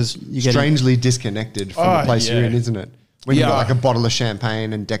industry, bit because you get strangely disconnected from the place you're yeah. in, isn't it? When you've got Yeah. like a bottle of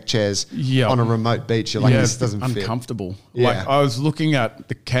champagne and deck chairs Yeah. on a remote beach, you're like, this doesn't fit. uncomfortable. Yeah. Like I was looking at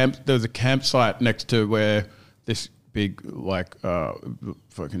the camp. There was a campsite next to where this big,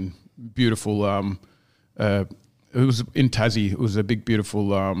 fucking beautiful. It was in Tassie. It was a big,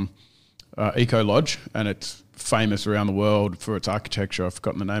 beautiful eco lodge, and it's famous around the world for its architecture. I've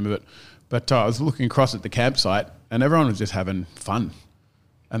forgotten the name of it, but I was looking across at the campsite, and everyone was just having fun.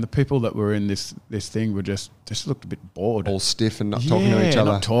 And the people that were in this thing were just looked a bit bored. All stiff and not talking to each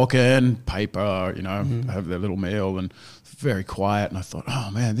other. Not talking, paper, have their little meal and very quiet. And I thought, oh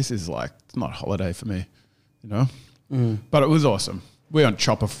man, this is like, it's not a holiday for me, But it was awesome. We went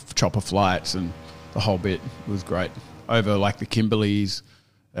chopper flights and the whole bit was great. Over like the Kimberleys.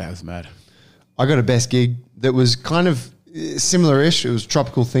 Yeah, it was mad. I got a best gig that was kind of similar-ish. It was a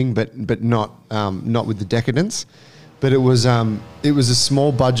tropical thing, but not with the decadence. But it was a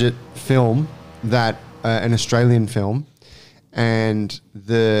small budget film that an Australian film, and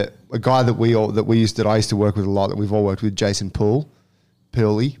a guy that I used to work with a lot, that we've all worked with, Jason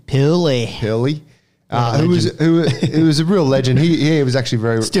Pearley, who was a real legend. He was actually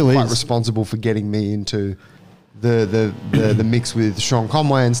quite responsible for getting me into the mix with Sean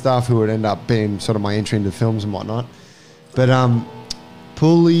Conway and stuff, who would end up being sort of my entry into films and whatnot. But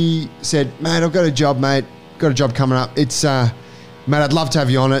Pooley said, "Mate, I've got a job, mate. Got a job coming up. It's, mate, I'd love to have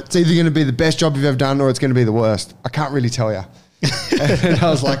you on it. It's either going to be the best job you've ever done or it's going to be the worst. I can't really tell you." And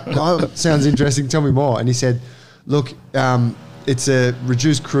I was like, "Oh, sounds interesting. Tell me more." And he said, "Look, it's a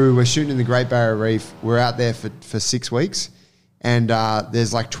reduced crew. We're shooting in the Great Barrier Reef. We're out there for 6 weeks. And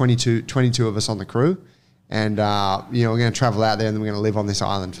there's like 22 of us on the crew. And, we're going to travel out there and then we're going to live on this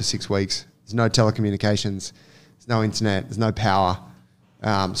island for 6 weeks. There's no telecommunications. There's no internet. There's no power.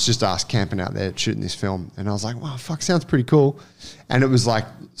 It's just us camping out there shooting this film." And I was like, "Wow, fuck, sounds pretty cool." And it was like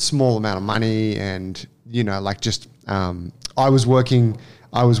small amount of money, and I was working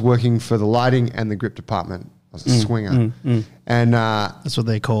for the lighting and the grip department. I was a swinger, and That's what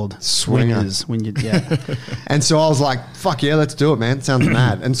they're called. Swinger. Swingers. When you, yeah. and so I was like, "Fuck yeah, let's do it, man! Sounds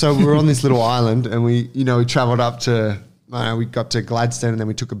mad." And so we were on this little island, and we travelled up to, we got to Gladstone, and then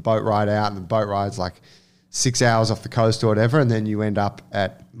we took a boat ride out, and the boat ride's like 6 hours off the coast or whatever, and then you end up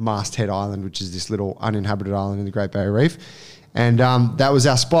at Masthead Island, which is this little uninhabited island in the Great Barrier Reef. And that was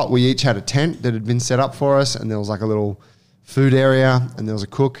our spot. We each had a tent that had been set up for us, and there was like a little food area, and there was a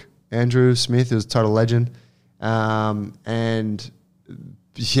cook, Andrew Smith, who was a total legend. And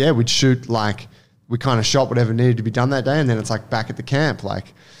yeah, we'd shoot, like, we kind of shot whatever needed to be done that day, and then it's like back at the camp,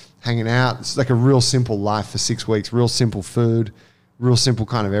 like hanging out. It's like a real simple life for 6 weeks, real simple food, real simple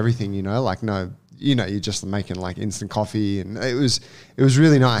kind of everything, like no... you're just making like instant coffee, and it was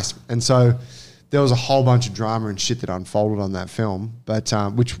really nice. And so there was a whole bunch of drama and shit that unfolded on that film, but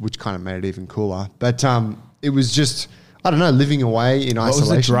which kind of made it even cooler. But it was just, I don't know, living away in isolation.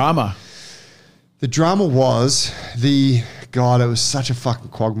 What was the drama? The drama was it was such a fucking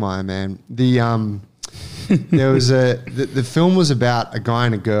quagmire, man. There was the film was about a guy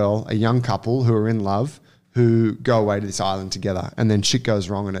and a girl, a young couple who are in love, who go away to this island together, and then shit goes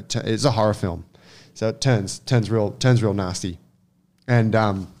wrong, and it's a horror film. So it turns real nasty, and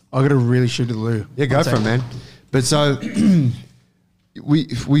I got to really shoot at the loo. yeah, go for it, man. But so we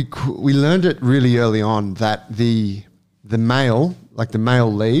learned it really early on that the male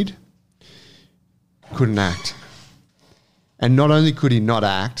lead couldn't act, and not only could he not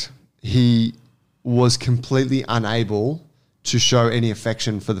act, he was completely unable to show any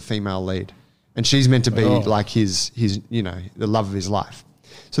affection for the female lead. and she's meant to be like his you know, the love of his life.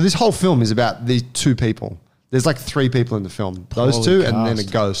 So this whole film is about these two people. There's like three people in the film. Those Holy two cast. and then a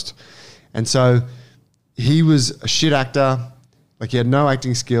ghost. And so he was a shit actor. Like he had no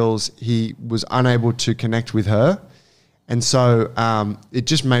acting skills. He was unable to connect with her. And so it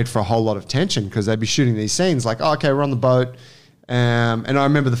just made for a whole lot of tension because they'd be shooting these scenes like, oh, okay, we're on the boat. And I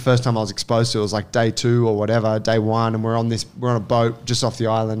remember the first time I was exposed to it was like day 2 or whatever, day 1. And we're on a boat just off the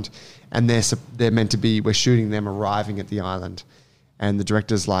island. And they're meant to be, we're shooting them arriving at the island. And the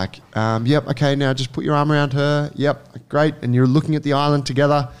director's like, yep, okay, now just put your arm around her. Yep, great. And you're looking at the island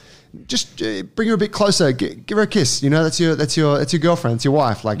together. Just bring her a bit closer. Give her a kiss. You know, that's your girlfriend. It's your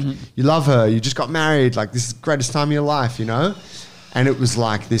wife. Like, you love her. You just got married. Like, this is the greatest time of your life, you know? And it was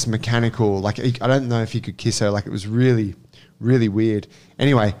like this mechanical, like, I don't know if he could kiss her. Like, it was really, really weird.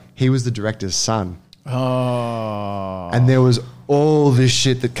 Anyway, he was the director's son. Oh. And there was all this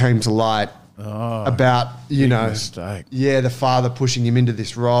shit that came to light about, you know, mistake. yeah, the father pushing him into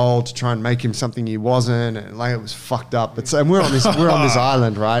this role to try and make him something he wasn't, and like it was fucked up. But so, and we're on this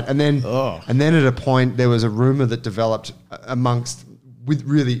island, right? And then at a point there was a rumor that developed with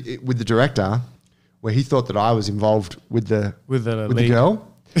the director, where he thought that I was involved with the girl.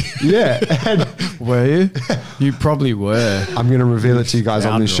 Yeah, and Were you? You probably were. I'm going to reveal it to you guys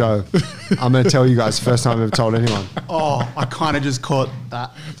on this show. I'm going to tell you guys first time I've ever told anyone. Oh, I kind of just caught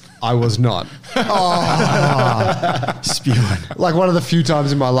that. I was not. Spewing. Like one of the few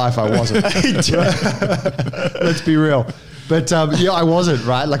times in my life I wasn't. Let's be real. But yeah, I wasn't,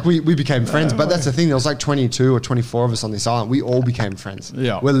 right? Like we became friends. But that's the thing. There was like 22 or 24 of us on this island. We all became friends.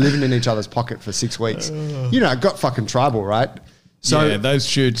 Yeah. We're living in each other's pocket for 6 weeks. You know, it got fucking tribal, right? So yeah, those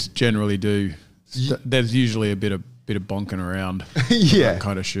shoots generally do. There's usually a bit of bonking around. Yeah. That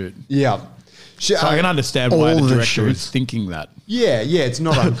kind of shoot. Yeah. So I can understand why all the the director shoots. is thinking that. Yeah, it's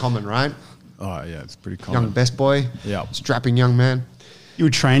not uncommon, right? Oh yeah, it's pretty common. Young best boy. Yeah. Strapping young man. You were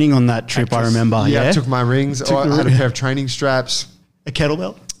training on that trip, I remember. Yeah, Yeah, I took my rings. I had a pair of training straps. a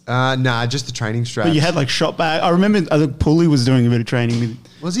kettlebell. Nah, just the training straps. But you had like shot bag. I remember I think Pulley was doing a bit of training with.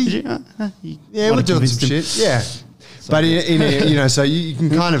 Was he? Did you? Yeah, we're doing some shit. Yeah. But you know, so you can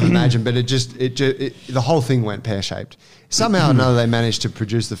kind of imagine, but the whole thing went pear-shaped. Somehow or another, they managed to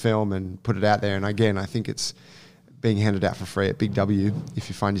produce the film and put it out there. And again, I think it's being handed out for free at Big W if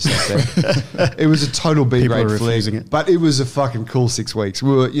you find yourself there. It was a total People are B-grade flick, refusing it. but it was a fucking cool 6 weeks.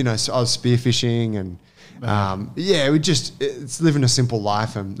 We were, you know, so I was spearfishing and yeah, it's living a simple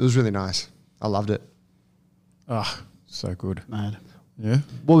life, and it was really nice. I loved it. Ah, so good. Mad. Yeah.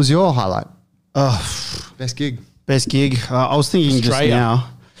 What was your highlight? Oh, Best gig? best gig. I was thinking Australia. just now.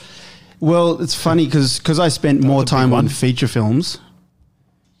 Well, it's funny because I spent more a big time on one. feature films,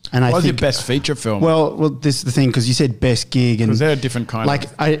 and I What was your think best feature film? Well, this is the thing because you said best gig, and was there a different kind like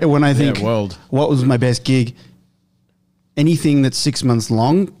of when I think world? what was my best gig? Anything that's 6 months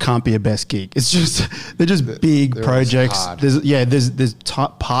long can't be a best gig. It's just they're just big they're projects. hard. There's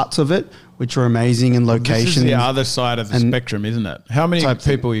parts of it which are amazing and This locations. is the other side of the and spectrum, isn't it? How many type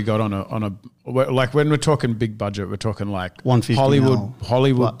thing. people you got on a like when we're talking big budget, we're talking like 150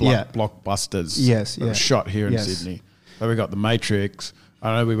 Hollywood mil. Yeah. blockbusters. Yes, that were yeah. shot here in Yes. Sydney. So we got The Matrix.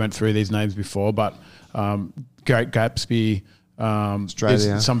 I know we went through these names before, but Great Gatsby.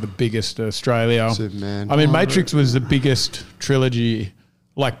 Australia. Is some of the biggest Australia. Superman. I mean, Matrix was the biggest trilogy,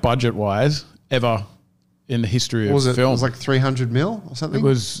 like budget wise, ever in the history What was of it? film. It was like 300 mil or something? It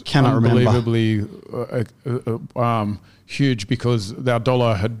was Cannot remember. unbelievably huge because our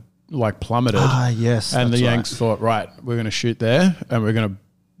dollar had like plummeted. Yes, and the that's Yanks right. thought, right, we're going to shoot there and we're going to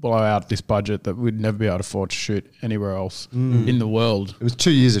blow out this budget that we'd never be able to afford to shoot anywhere else in the world. It was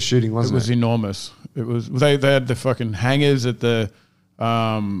 2 years of shooting, It wasn't was it? enormous. It was they had the fucking hangars at the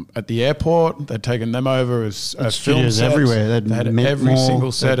airport. They'd taken them over as film studios sets. everywhere. They had They'd every more-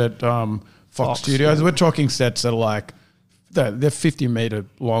 single set at Fox Studios. yeah. We're talking sets that are like they're 50 meter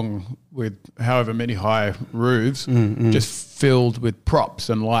long with however many high roofs, just filled with props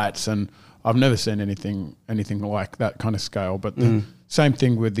and lights. And I've never seen anything like that kind of scale. But the same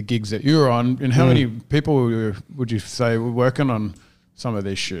thing with the gigs that you were on. And how many people would you say were working on some of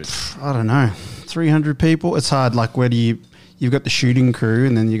these shoots? I don't know, 300 people. It's hard. Like where do you've got the shooting crew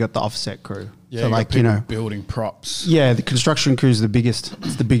and then you got the offset crew. Yeah, so you got like people building props. yeah, the construction crew is the biggest.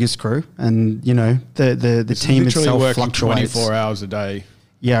 It's the biggest crew, and you know the team Literally itself working fluctuates. 24 hours a day.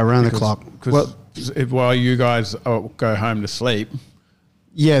 Yeah, around the clock. Because while you guys go home to sleep,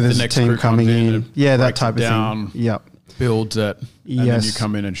 Yeah, there's a next team crew coming comes in in. and Yeah, that breaks type it of down. thing. Yep. builds it, and then Yes. you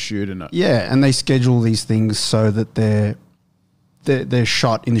come in and shoot in it. Yeah, and they schedule these things so that they're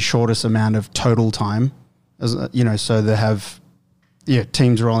shot in the shortest amount of total time, as you know. So they have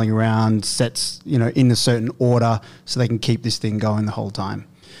teams rolling around, sets, in a certain order so they can keep this thing going the whole time.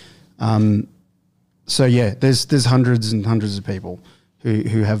 So yeah, there's hundreds and hundreds of people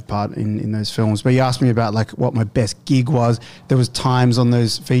who have part in those films. But you asked me about like what my best gig was. There was times on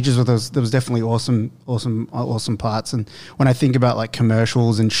those features where there was definitely awesome parts. And when I think about like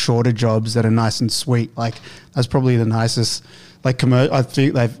commercials and shorter jobs that are nice and sweet, like that's probably the nicest. Like I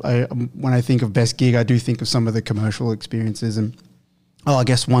think when I think of best gig, I do think of some of the commercial experiences. And I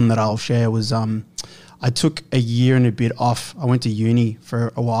guess one that I'll share was I took a year and a bit off. I went to uni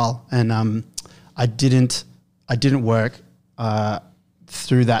for a while, and I didn't work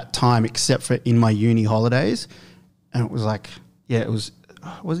through that time except for in my uni holidays. And it was like, was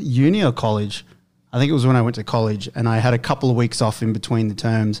it uni or college? I think it was when I went to college, and I had a couple of weeks off in between the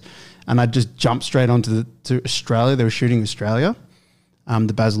terms, and I just jumped straight onto to Australia. They were shooting Australia,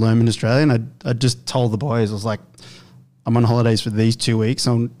 the Baz Luhrmann Australia, and I just told the boys, I was like, I'm on holidays for these 2 weeks,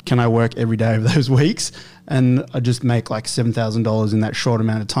 so can I work every day of those weeks? And I just make like $7,000 in that short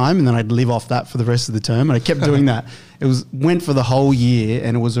amount of time, and then I'd live off that for the rest of the term. And I kept doing that. Went for the whole year,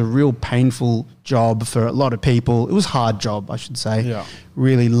 and it was a real painful job for a lot of people. It was a hard job, I should say,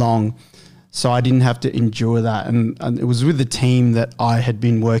 really long. So I didn't have to endure that. And it was with the team that I had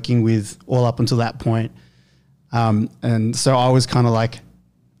been working with all up until that point. And so I was kind of like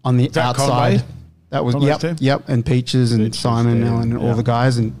on the outside. Conway? That was, yep. And Peaches and Simon and all the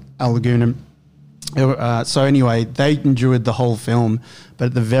guys and Al Laguna. So anyway, they endured the whole film. But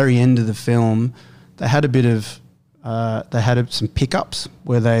at the very end of the film, they had a bit of, some pickups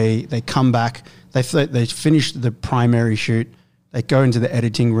where they come back. They finished the primary shoot. They go into the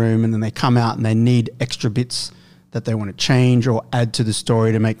editing room, and then they come out and they need extra bits that they want to change or add to the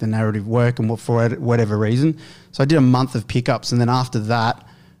story to make the narrative work, and for whatever reason. So I did a month of pickups, and then after that,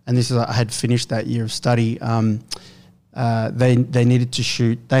 and I had finished that year of study, they needed to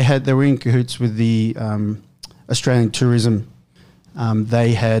shoot. They were in cahoots with the Australian Tourism.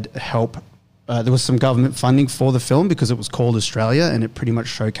 They had help. There was some government funding for the film because it was called Australia, and it pretty much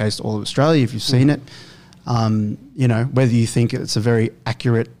showcased all of Australia if you've seen it. Whether you think it's a very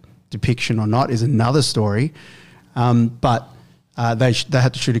accurate depiction or not is another story. But they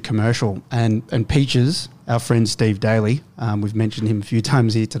had to shoot a commercial, and Peaches, our friend Steve Daly, we've mentioned him a few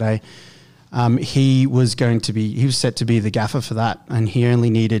times here today. He was set to be the gaffer for that, and he only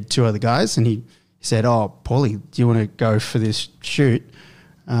needed 2 other guys. And he said, "Oh, Paulie, do you want to go for this shoot?"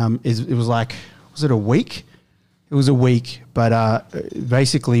 It was it a week? It was a week, but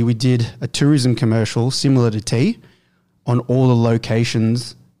basically we did a tourism commercial similar to T on all the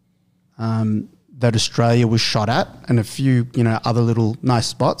locations that Australia was shot at, and a few other little nice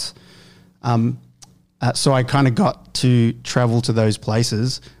spots. So I kind of got to travel to those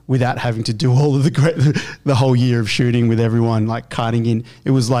places without having to do all of the whole year of shooting with everyone, like cutting in.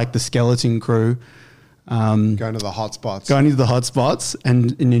 It was like the skeleton crew. Going to the hot spots. Going to the hot spots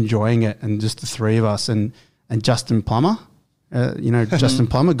and enjoying it, and just the 3 of us and Justin Plummer, Justin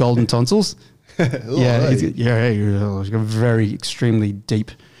Plummer, Golden Tonsils. He's got a very extremely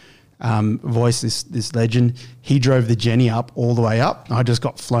deep voice, this legend. He drove the Jenny up all the way up. I just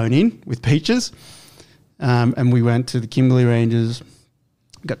got flown in with Peaches. And we went to the Kimberley Ranges,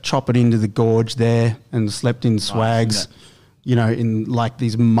 got choppered into the gorge there and slept in swags, in like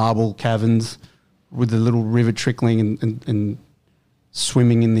these marble caverns with the little river trickling and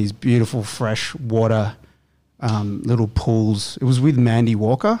swimming in these beautiful fresh water little pools. It was with Mandy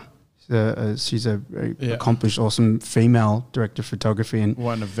Walker. She's a very accomplished, awesome female director of photography, and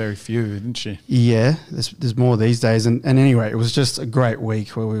one of very few, isn't she? Yeah, there's more these days. And anyway, it was just a great week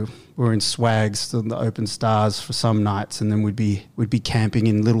where we were in swags on the open stars for some nights, and then we'd be camping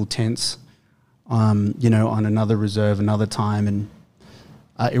in little tents, on another reserve another time, and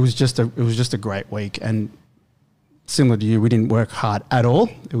it was just a great week. And similar to you, we didn't work hard at all.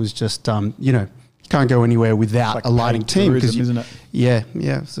 It was just can't go anywhere without like a lighting team, because isn't it?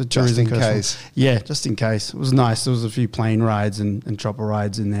 Yeah. So just in case. Yeah, just in case. It was nice. There was a few plane rides and chopper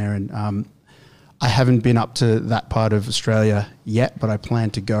rides in there, and I haven't been up to that part of Australia yet, but I plan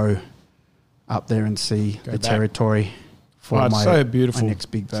to go up there and see the territory for it's so beautiful. My next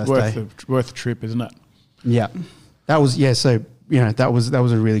big birthday. It's worth a trip, isn't it? Yeah, that was So that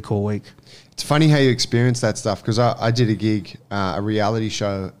was a really cool week. It's funny how you experience that stuff, because I did a gig, a reality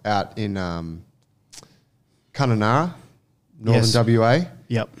show out in Kununurra, northern WA.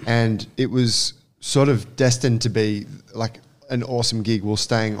 Yep. And it was sort of destined to be like an awesome gig. We're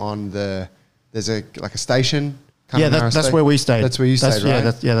staying on there's a station. Yeah, that's where we stayed. That's where you stayed, right?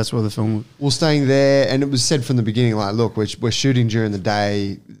 That's where the film. We're staying there, and it was said from the beginning, like, look, we're shooting during the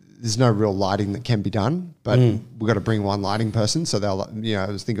day. there's no real lighting that can be done, but we've got to bring one lighting person. So they'll,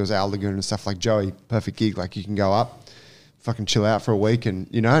 I think it was Al Lagoon and stuff like Joey, perfect gig. Like you can go up, fucking chill out for a week and,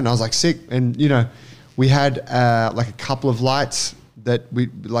 and I was like sick. And, we had like a couple of lights that we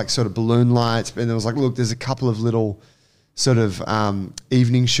like sort of balloon lights. And there was like, look, there's a couple of little sort of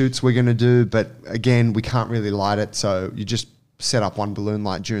evening shoots we're going to do. But again, we can't really light it. So you just set up one balloon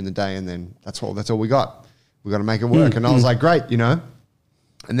light during the day and then that's all we got. We got to make it work. And I was like, great,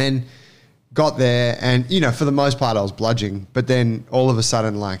 And then got there and, for the most part I was bludging. But then all of a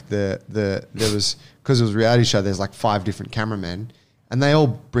sudden, like there was, because it was a reality show, there's like 5 different cameramen and they all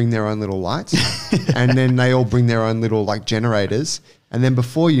bring their own little lights and then they all bring their own little like generators. And then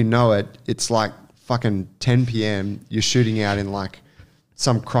before you know it, it's like fucking 10 p.m. You're shooting out in like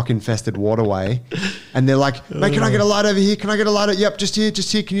some croc-infested waterway and they're like, mate, can I get a light over here? Can I get a light? Yep, just here.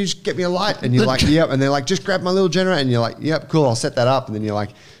 Can you just get me a light? And you're like, yep. And they're like, just grab my little generator. And you're like, yep, cool, I'll set that up. And then you're like,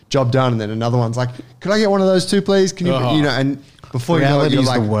 job done. And then another one's like, could I get one of those too, please? Can you, and before reality you know it, you're is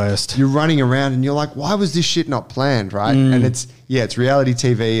like, the worst. You're running around and you're like, why was this shit not planned, right? And it's reality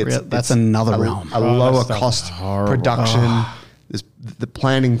TV. That's it's another realm. A lower cost production. The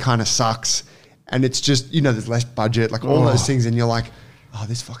planning kind of sucks. And it's just, there's less budget, like all those things. And you're like, oh,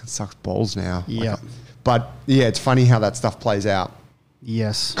 this fucking sucks balls now. Yeah. But yeah, it's funny how that stuff plays out.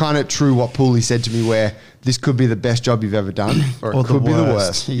 Yes. Kind of true what Pooley said to me where this could be the best job you've ever done or it could be the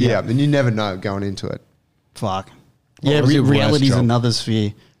worst. Yeah. And you never know going into it. Fuck. What Yeah, was your worst reality's job? another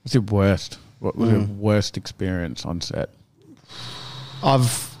sphere. What's your worst? What was your worst experience on set?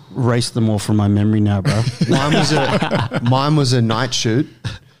 I've erased them all from my memory now, bro. Mine was a night shoot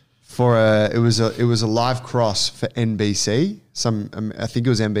for it was a live cross for NBC. I think it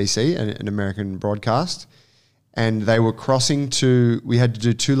was NBC, an American broadcast, and they were crossing to. We had to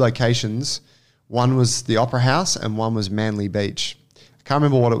do 2 locations. One was the Opera House, and one was Manly Beach. I can't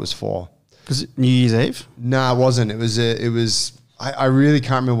remember what it was for. Was it New Year's Eve? No, it wasn't. It was. I really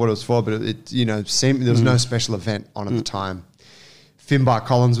can't remember what it was for, but it seemed there was no special event on at the time. Finbar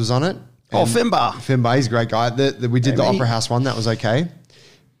Collins was on it. Oh, Finbar. Finbar, he's a great guy. We did the Opera House one. That was okay.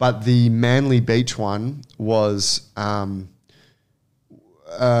 But the Manly Beach one was what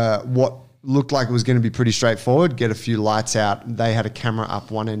looked like it was going to be pretty straightforward. Get a few lights out. They had a camera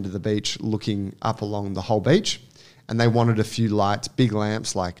up one end of the beach looking up along the whole beach. And they wanted a few lights, big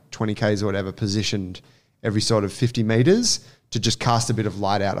lamps, like 20 Ks or whatever, positioned every sort of 50 meters to just cast a bit of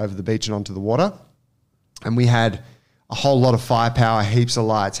light out over the beach and onto the water. And we had a whole lot of firepower, heaps of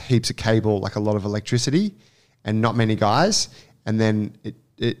lights, heaps of cable, like a lot of electricity and not many guys. And then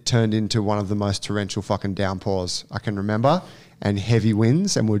it turned into one of the most torrential fucking downpours I can remember and heavy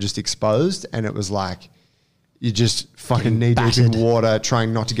winds and we're just exposed. And it was like, you just fucking knee deep in water,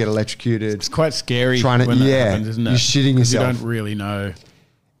 trying not to get electrocuted. It's quite scary when that happens, isn't it? You're shitting yourself. You don't really know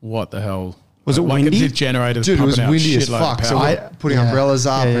what the hell. Was it like windy? It's generators Dude, it was pumping out windy as shitload of fuck. So power. we're putting umbrellas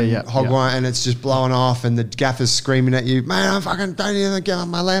up and hog yeah. wire and it's just blowing off and the gaffer's screaming at you, man, I'm fucking, don't even get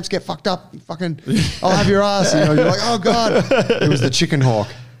my lamps get fucked up. Fucking, I'll have your ass. You're like, oh God. It was the chicken hawk.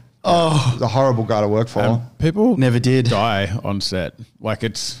 Oh, the horrible guy to work for. People Never did. die on set. Like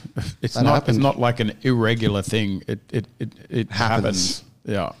it's That not happened. it's not like an irregular thing. It happens.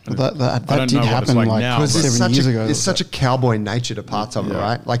 Yeah, That I don't did know what happen it's like like now. Because but- there's 7 years ago. There's such a cowboy nature to parts of it,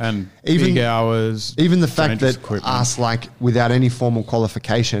 right? Like and even big hours. even the fact dangerous that equipment. us, like without any formal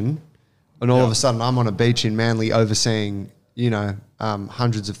qualification, and all of a sudden I'm on a beach in Manly overseeing,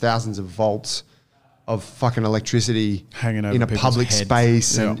 hundreds of thousands of volts of fucking electricity Hanging over in a people's public heads.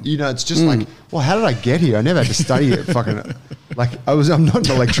 space, Yeah. and it's just like, well, how did I get here? I never had to study it. Fucking, like I'm not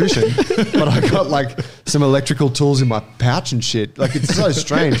an electrician, but I got like some electrical tools in my pouch and shit. Like it's so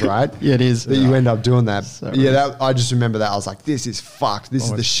strange, right? Yeah, it is. That you end up doing that. So I just remember that. I was like, this is fucked. This is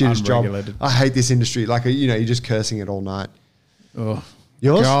the Almost shittest job. unregulated. I hate this industry. Like, you're just cursing it all night. Oh.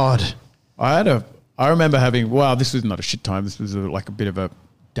 Yours? God. I remember having. Wow, this was not a shit time. This was like a bit of a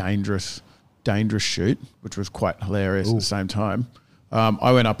dangerous shoot, which was quite hilarious at the same time.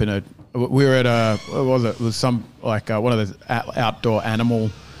 I went up we were at what was it? It was some like one of those outdoor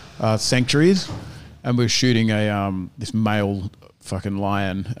animal sanctuaries, and we were shooting this male fucking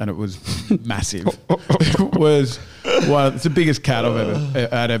lion, and it was massive. It was it's the biggest cat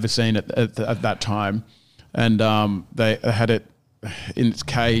I'd ever seen at that time, and they had it in its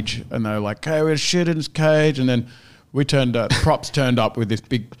cage, and they were like, "Okay, we're gonna shoot in its cage," and then we props turned up with this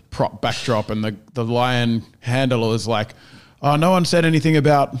big prop backdrop, and the lion handler was like, "Oh, no one said anything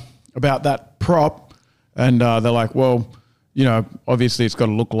about that prop," and they're like, "Well, obviously it's got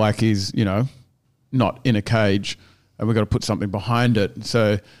to look like he's not in a cage, and we've got to put something behind it."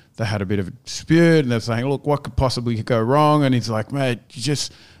 So they had a bit of a dispute, and they're saying, "Look, what could possibly go wrong?" And he's like, "Mate, you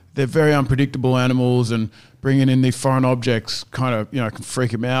just they're very unpredictable animals, and bringing in these foreign objects kind of, can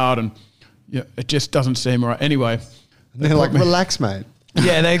freak him out, and it just doesn't seem right. Anyway, They're like, relax, mate.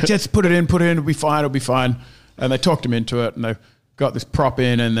 yeah, they just put it in, it'll be fine. And they talked him into it, and they got this prop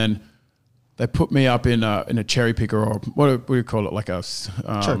in, and then they put me up in a cherry picker, or what do you call it, like a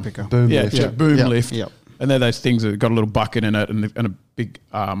Cherry picker. Boom lift. Yeah, boom Yep. lift. Yep. And they're those things that got a little bucket in it, and a big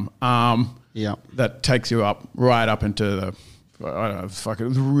arm Yep. that takes you up right up into the, I don't know, it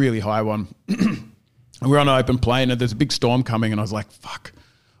was a really high one. We're on an open plane, and there's a big storm coming, and I was like, fuck,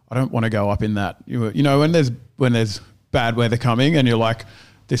 I don't want to go up in that. When there's bad weather coming, and you're like,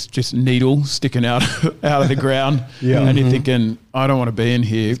 this just needle sticking out of the ground, and you're thinking, I don't want to be in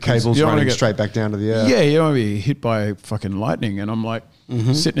here. Cables you don't wanna running straight back down to the earth. Yeah, you don't want to be hit by fucking lightning. And I'm like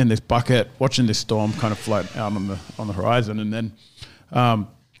sitting in this bucket, watching this storm kind of float out on the horizon, and then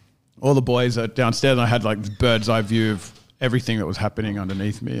all the boys are downstairs, and I had like this bird's eye view of everything that was happening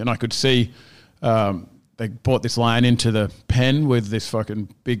underneath me, and I could see. They brought this lion into the pen with this fucking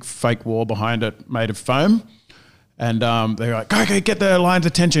big fake wall behind it made of foam. And they were like, okay, get the lion's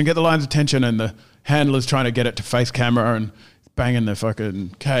attention. And the handler's trying to get it to face camera and banging the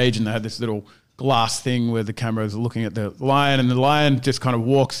fucking cage. And they had this little glass thing where the camera is looking at the lion. And the lion just kind of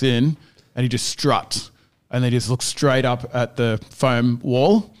walks in and he just struts. And they just look straight up at the foam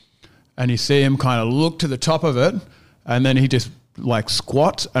wall. And you see him kind of look to the top of it. And then he just like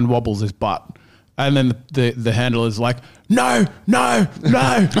squats and wobbles his butt. And then the handler is like, no. And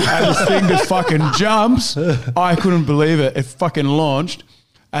this thing just fucking jumps. I couldn't believe it. It fucking launched,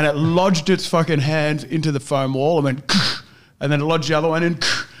 and it lodged its fucking hands into the foam wall and went, and then it lodged the other one in,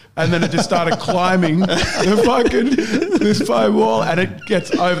 and then it just started climbing this foam wall, and it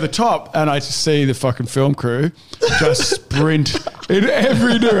gets over the top, and I just see the fucking film crew just sprint in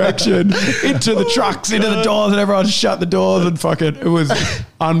every direction into the trucks, into the doors, and everyone shut the doors, and fucking, it was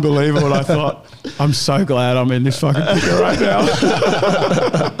unbelievable. And I thought, I'm so glad I'm in this fucking picture right now.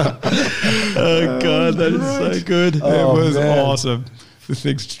 Oh God, that is so good. It was awesome. The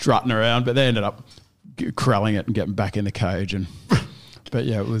thing's strutting around, but they ended up corralling it and getting back in the cage. But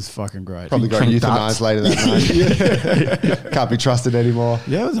yeah, it was fucking great. Probably got euthanized later that night. Can't be trusted anymore.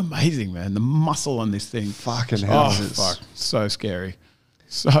 Yeah, it was amazing, man. The muscle on this thing. Fucking hell. Oh, fuck. So scary.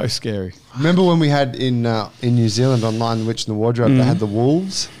 So scary. Remember when we had in New Zealand on Lion, the Witch and the Wardrobe, they had the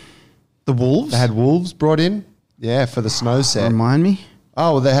wolves? The wolves? They had wolves brought in? Yeah, for the snow set. Remind me.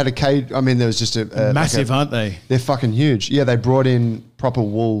 Oh, well, they had a cage. I mean, there was just a Massive, aren't they? They're fucking huge. Yeah, they brought in proper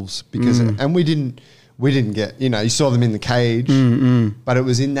wolves because, and we didn't get, you saw them in the cage, but it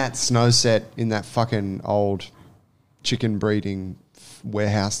was in that snow set in that fucking old chicken breeding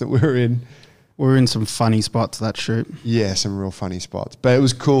warehouse that we were in. We were in some funny spots that shoot. Yeah, some real funny spots, but it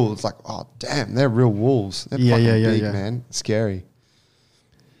was cool. It's like, oh damn, they're real wolves. They're fucking big, man. Scary.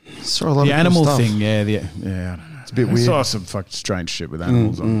 Saw a lot The of animal cool stuff. thing, yeah, I don't know. It's a bit I weird. saw some fucking strange shit with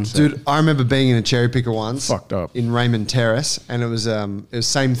animals on set. Dude, I remember being in a cherry picker once. Fucked up. In Raymond Terrace, and it was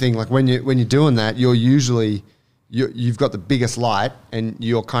same thing. Like when you're doing that, you've got the biggest light, and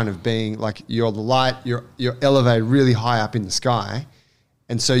you're kind of being like you're the light. You're elevated really high up in the sky,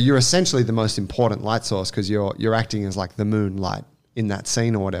 and so you're essentially the most important light source because you're acting as like the moonlight in that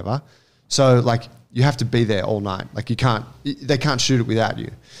scene or whatever. So like you have to be there all night. Like they can't shoot it without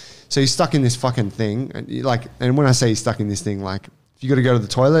you. So you're stuck in this fucking thing, and when I say you're stuck in this thing, like if you got to go to the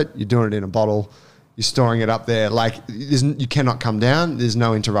toilet, you're doing it in a bottle, you're storing it up there. Like you cannot come down. There's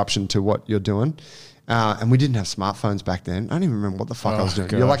no interruption to what you're doing. And we didn't have smartphones back then. I don't even remember what the fuck I was doing.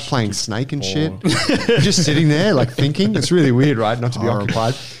 You're like playing Snake and shit. You're just sitting there like thinking. It's really weird, right? Not to be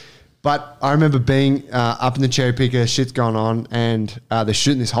occupied. But I remember being up in the cherry picker, shit's going on, and they're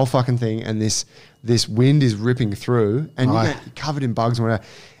shooting this whole fucking thing, and this wind is ripping through, and you're covered in bugs and whatever.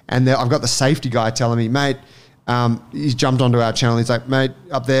 And I've got the safety guy telling me, mate, he's jumped onto our channel. He's like, mate,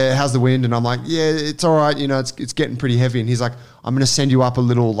 up there, how's the wind? And I'm like, yeah, it's all right. It's getting pretty heavy. And he's like, I'm going to send you up a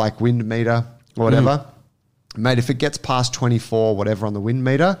little like wind meter or whatever. Mate, if it gets past 24, whatever on the wind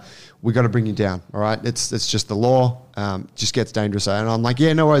meter, we got to bring you down. All right. It's just the law. Just gets dangerous. And I'm like,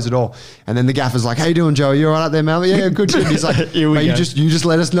 yeah, no worries at all. And then the gaffer's like, how you doing, Joe? You all right up there, man? Yeah, good shit. He's like, mate, you just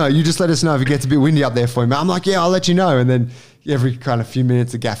let us know. You just let us know if it gets a bit windy up there for you, man. I'm like, yeah, I'll let you know. And then every kind of few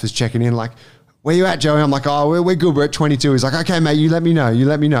minutes, the gaffer's checking in like, where you at, Joey? I'm like, oh, we're good. We're at 22. He's like, okay, mate, you let me know.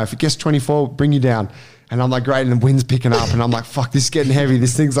 If it gets 24, bring you down. And I'm like, great. And the wind's picking up. And I'm like, fuck, this is getting heavy.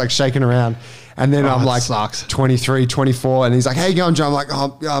 This thing's like shaking around. And then I'm like, sucks. 23, 24. And he's like, how you going, John?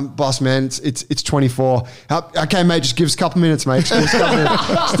 I'm like, boss, man, it's 24. Okay, mate, just give us a couple minutes, mate. Just give us a couple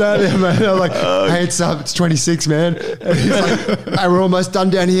minutes. Start there, man. I'm like, hey, it's 26, man. And he's like, hey, we're almost done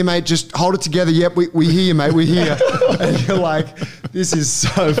down here, mate. Just hold it together. Yep, we hear you, mate. We hear you. And you're like, this is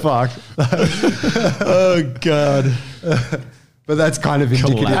so fucked. Oh, God. But that's kind of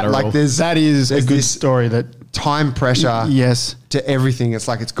indicative. Collateral. Like That is a good this story that, time pressure yes, to everything. It's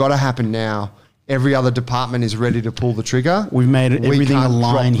like, it's got to happen now. Every other department is ready to pull the trigger. we've made it, We everything can't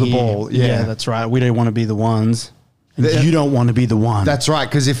align drop the here. ball. Yeah. Yeah. That's right. We don't want to be the ones. And The- you don't want to be the one. That's right.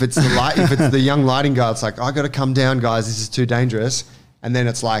 Because if it's if it's the young lighting guy, it's like, I got to come down, guys. This is too dangerous. And then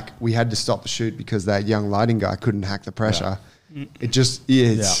it's like, we had to stop the shoot because that young lighting guy couldn't hack the pressure. It just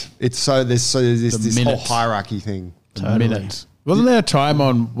it's so there's this whole minutes. hierarchy thing. Minutes. Wasn't there a time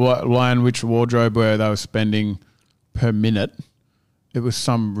on Lion Witch Wardrobe where they were spending per minute? It was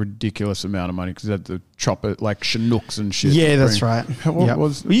some ridiculous amount of money because they had to chop it like Chinooks and shit. yeah, that's right. What Yep.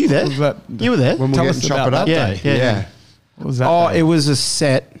 was? Were you there? What was that? You were there. When we're Tell getting us chop about it that up. day. Yeah. What was that? Oh, day? it was a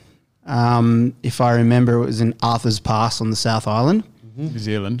set. If I remember, it was in Arthur's Pass on the South Island. New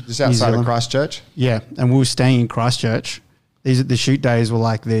Zealand. Just outside of Zealand. Christchurch. Yeah, and we were staying in Christchurch. The shoot days were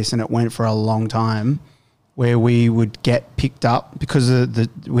like this, and it went for a long time, where we would get picked up because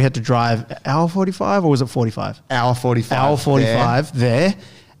we had to drive hour 45 or was it 45? Hour 45. Hour 45 there.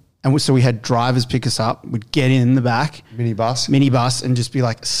 And so we had drivers pick us up. We'd get in the back, minibus, and just be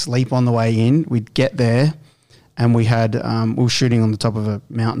like asleep on the way in. We'd get there, and we were shooting on the top of a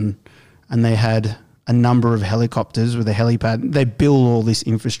mountain, and they had a number of helicopters with a helipad. They build all this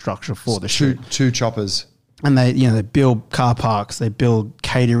infrastructure for the shoot. Two choppers. And they build car parks, they build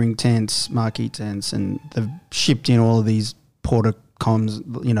catering tents, marquee tents, and they've shipped in all of these porta coms,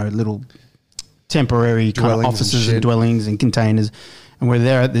 little temporary kind of Dwellings and offices shit. and dwellings and containers. And we're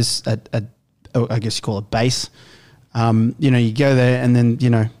there at this, I guess you call it base. You go there and then,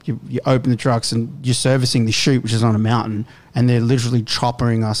 you open the trucks and you're servicing the shoot, which is on a mountain, and they're literally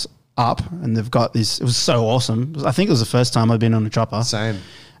choppering us up. And they've got this, it was so awesome. I think it was the first time I've been on a chopper. Same.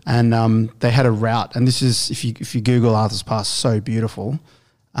 And they had a route, and this is if you Google Arthur's Pass, so beautiful.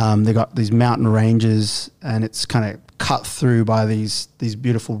 They got these mountain ranges, and it's kind of cut through by these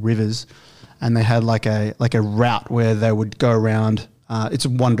beautiful rivers. And they had like a route where they would go around. It's a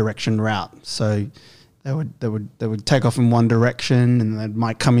one direction route, so they would take off in one direction, and they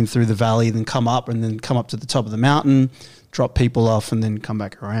might come in through the valley, then come up, and then come up to the top of the mountain, drop people off, and then come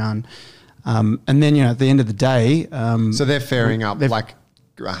back around. And then at the end of the day, So they're ferrying up like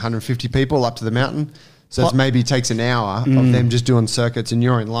 150 people up to the mountain. So it's maybe takes an hour of them just doing circuits, and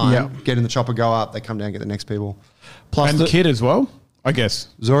you're in line, Yeah. get in the chopper, go up, they come down, get the next people. plus And kid as well, I guess.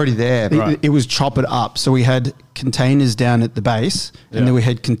 It was already there. It was choppered up. So we had containers down at the base, and then we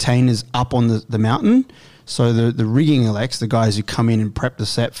had containers up on the mountain. So the rigging elects, the guys who come in and prep the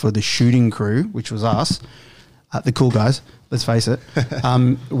set for the shooting crew, which was us, the cool guys, let's face it,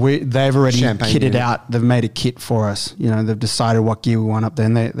 they've already Champagne kitted unit. out. They've made a kit for us. They've decided what gear we want up there,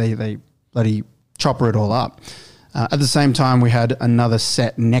 and they bloody chopper it all up. At the same time, we had another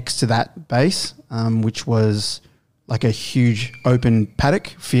set next to that base, which was like a huge open paddock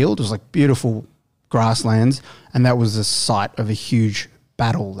field. It was like beautiful grasslands, and that was the site of a huge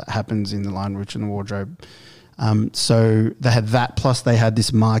battle that happens in the Lion, Witch and the Wardrobe. So they had that, plus they had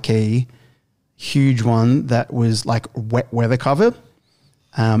this marquee, huge one that was like wet weather cover.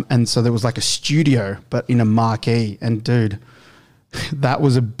 And so there was like a studio, but in a marquee. And dude, that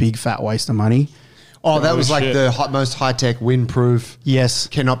was a big fat waste of money. Oh, that was like shit. the most high-tech, windproof, Yes.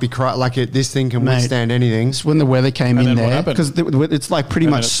 cannot be this thing can Mate. withstand anything. It's when the weather came And in then what there, happened? because it's like pretty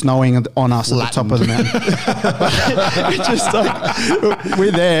much it snowing on us at the top of the mountain. It's just like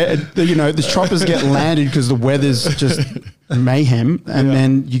we're there, and the choppers get landed because the weather's just mayhem, and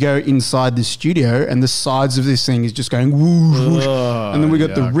then you go inside the studio, and the sides of this thing is just going whoosh, whoosh. And then we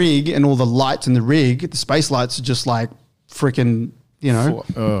got the yuck. rig and all the lights in the rig. The space lights are just like freaking,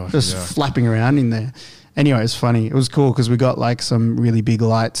 just yeah. flapping around in there. Anyway, it's funny. It was cool because we got like some really big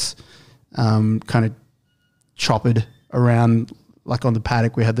lights, kind of choppered around, like on the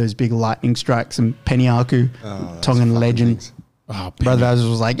paddock. We had those big lightning strikes, and Peniaku, Tongan legend, Oh, Brother Azza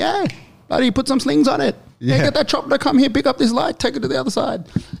was like, "Yeah, buddy, put some slings on it. Yeah, get that chopper to come here, pick up this light, take it to the other side."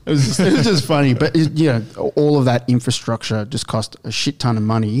 It was just funny, but all of that infrastructure just cost a shit ton of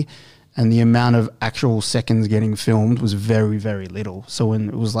money. And the amount of actual seconds getting filmed was very, very little. So when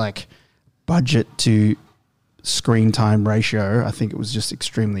it was like budget to screen time ratio, I think it was just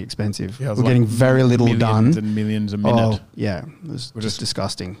extremely expensive. Yeah, it was We're like getting very little done. millions and millions a minute. Oh, yeah. It was just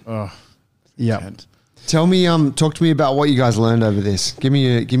disgusting. Oh, Yeah. can't. Tell me, talk to me about what you guys learned over this. Give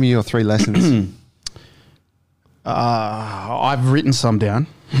me your 3 lessons. I've written some down.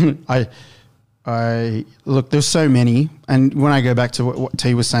 I look. There's so many, and when I go back to what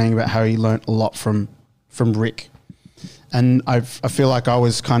T was saying about how he learnt a lot from Rick, and I feel like I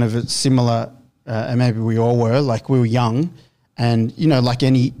was kind of a similar, and maybe we all were. Like we were young, and like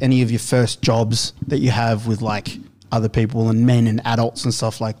any of your first jobs that you have with like other people and men and adults and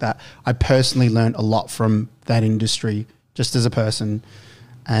stuff like that. I personally learned a lot from that industry just as a person.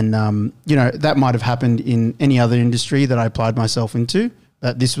 And, that might have happened in any other industry that I applied myself into,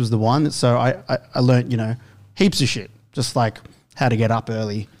 but this was the one. So I learned, heaps of shit, just like how to get up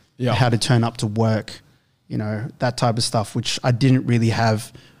early, how to turn up to work, that type of stuff, which I didn't really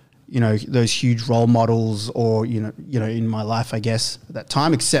have, those huge role models or, in my life, I guess, at that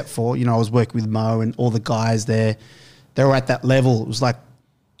time, except for, I was working with Mo and all the guys there. They were at that level. It was like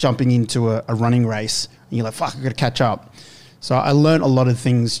jumping into a running race and you're like, fuck, I got to catch up. So I learned a lot of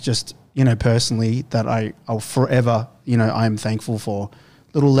things just, personally that I'll forever, I am thankful for.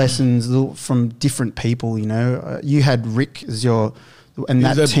 Little lessons from different people, you had Rick as your, and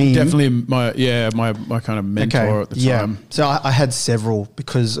that team. Definitely my kind of mentor at the time. So I had several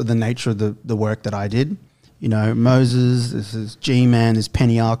because of the nature of the work that I did. Moses, this is G-Man, there's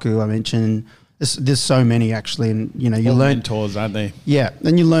Penny Arku I mentioned. There's so many actually, and you all learn mentors, aren't they? Yeah,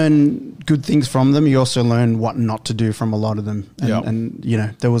 and you learn good things from them. You also learn what not to do from a lot of them, and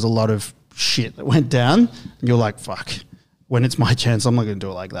there was a lot of shit that went down. And you're like, fuck. When it's my chance, I'm not going to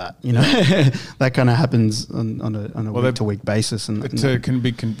do it like that. That kind of happens on a week-to-week basis, and it can be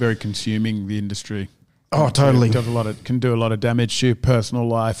very consuming. The industry. Oh, totally. It can do a lot of damage to your personal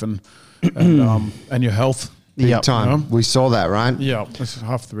life and your health. Big time. We saw that, right? Yeah, that's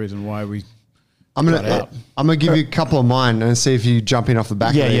half the reason why we. I'm gonna give you a couple of mine and see if you jump in off the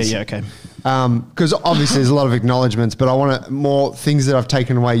back. Okay. Because obviously there's a lot of acknowledgements, but I want more things that I've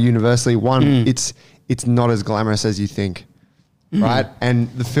taken away universally. One, it's not as glamorous as you think, right? And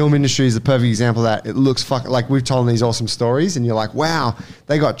the film industry is the perfect example of that. It looks like we've told these awesome stories, and you're like, wow,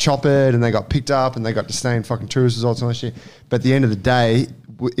 they got choppered and they got picked up and they got to stay in fucking tourist resorts and all that shit. But at the end of the day,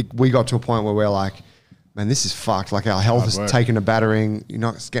 we got to a point where we're like, man, this is fucked. Like our health is taking a battering. You're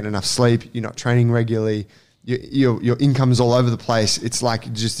not getting enough sleep. You're not training regularly. Your income is all over the place. It's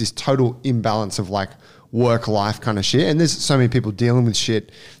like just this total imbalance of like work-life kind of shit. And there's so many people dealing with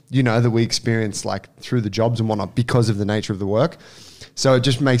shit, that we experience like through the jobs and whatnot because of the nature of the work. So it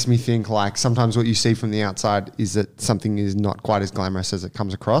just makes me think like sometimes what you see from the outside is that something is not quite as glamorous as it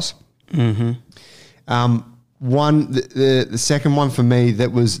comes across. Mm-hmm. The second one for me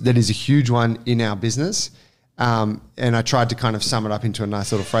that is a huge one in our business, and I tried to kind of sum it up into a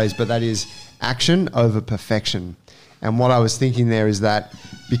nice little phrase, but that is action over perfection. And what I was thinking there is that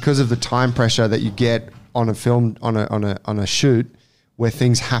because of the time pressure that you get on a film on a shoot where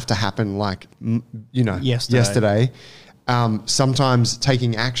things have to happen like yesterday, sometimes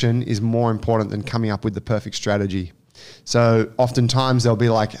taking action is more important than coming up with the perfect strategy. So oftentimes they'll be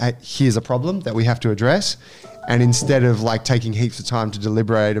like, hey, here's a problem that we have to address. And instead of like taking heaps of time to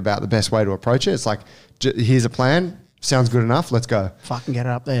deliberate about the best way to approach it, it's like, here's a plan. Sounds good enough. Let's go. Fucking get it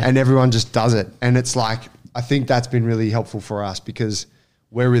up there. And everyone just does it. And it's like, I think that's been really helpful for us because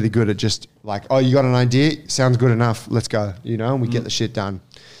we're really good at just like, oh, you got an idea? Sounds good enough. Let's go. And we get the shit done,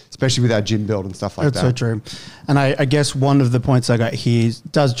 especially with our gym build and stuff like that. That's so true. And I guess one of the points I got here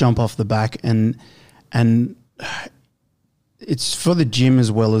does jump off the back and it's for the gym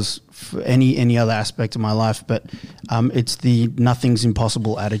as well as for any other aspect of my life, but it's the nothing's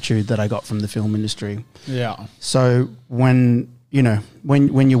impossible attitude that I got from the film industry. Yeah. So when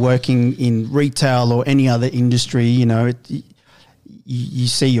you're working in retail or any other industry, you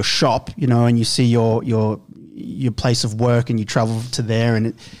see your shop, and you see your place of work and you travel to there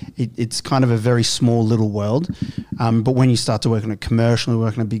and it's kind of a very small little world. But when you start to work on a commercial,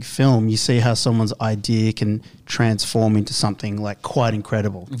 work on a big film, you see how someone's idea can transform into something like quite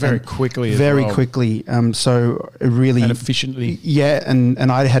incredible. Very quickly. So it really... And efficiently. Yeah.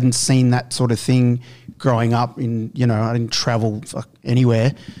 And I hadn't seen that sort of thing growing up in, I didn't travel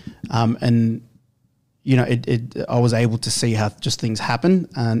anywhere. I was able to see how just things happen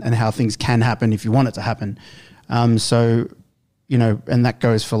and how things can happen if you want it to happen. And that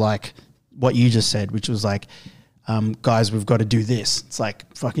goes for like what you just said, which was like, guys, we've got to do this. It's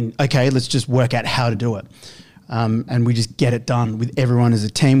like fucking, okay, let's just work out how to do it. And we just get it done with everyone as a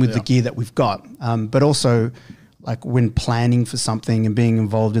team with the gear that we've got. But also like when planning for something and being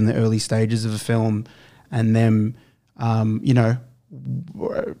involved in the early stages of a film and them,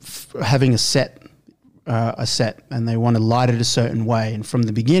 having a set and they want to light it a certain way. And from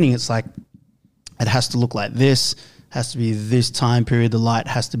the beginning, it's like, it has to look like this, has to be this time period, the light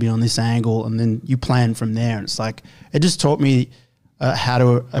has to be on this angle, and then you plan from there. And it's like, it just taught me how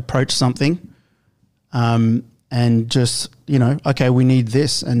to approach something. And just, you know, okay, we need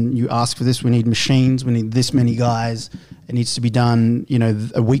this, and you ask for this, we need machines, we need this many guys, it needs to be done, you know,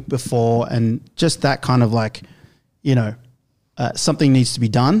 a week before, and just that kind of like, you know, something needs to be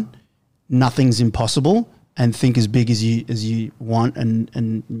done, nothing's impossible, and think as big as you want,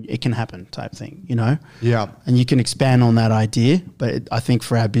 and it can happen type thing, you know? Yeah. And you can expand on that idea, but I think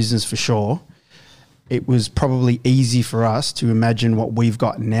for our business for sure, it was probably easy for us to imagine what we've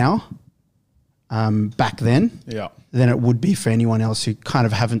got now, back then, than it would be for anyone else who kind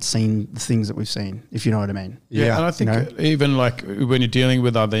of haven't seen the things that we've seen, if you know what I mean. Yeah, and I think even like when you're dealing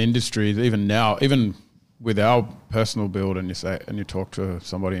with other industries, even now, even with our personal build, and you talk to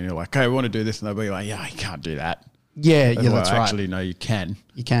somebody and you're like, hey, we want to do this, and they'll be like, yeah, you can't do that. Yeah, that's right. Actually, no, you can.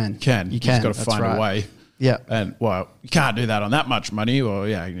 You can. You just got to find a way. Yeah. And, well, you can't do that on that much money, or,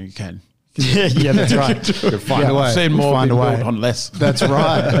 yeah, you can. Yeah, that's right. Find a way. I've seen more being built on less. That's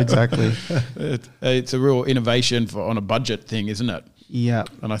right. Exactly. It's a real innovation on a budget thing, isn't it? Yeah.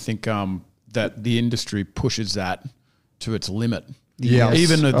 And I think that the industry pushes that to its limit. Yeah.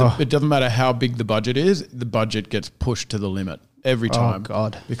 Even it doesn't matter how big the budget is, the budget gets pushed to the limit every time. Oh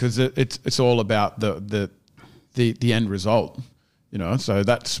God! Because it's all about the end result, you know. So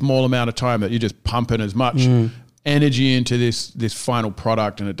that small amount of time that you're just pumping as much energy into this final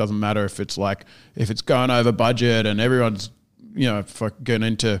product, and it doesn't matter if it's going over budget and everyone's, you know, going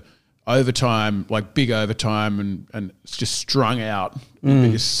into overtime, like big overtime, and it's just strung out.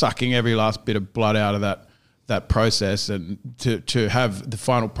 You're sucking every last bit of blood out of that process, and to have the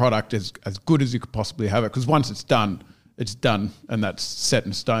final product as good as you could possibly have it, because once it's done, and that's set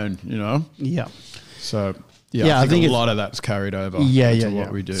in stone, you know. Yeah. So I think a lot of that's carried over.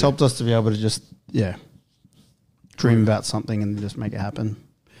 What we do. It's helped us to be able to just dream about something and just make it happen.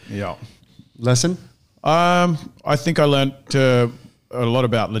 Yeah. Lesson? I think I learned a lot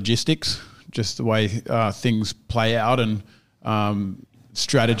about logistics, just the way things play out, and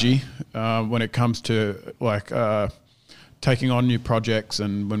strategy when it comes to like taking on new projects,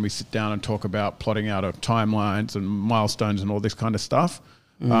 and when we sit down and talk about plotting out of timelines and milestones and all this kind of stuff.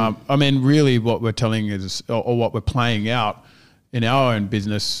 I mean, really what we're telling is, or what we're playing out in our own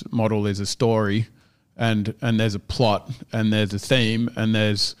business model is a story, and there's a plot, and there's a theme, and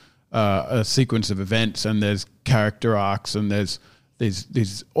there's a sequence of events, and there's character arcs, and there's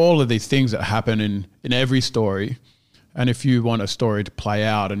all of these things that happen in every story. And if you want a story to play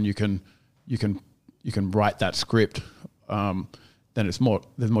out, and you can write that script, then there's more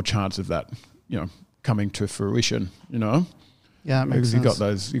chance of that, you know, coming to fruition, you know. Yeah, it makes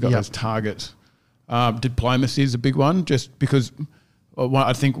sense. You got those targets. Diplomacy is a big one, just because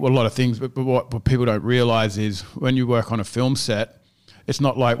I think a lot of things, but what people don't realize is when you work on a film set, it's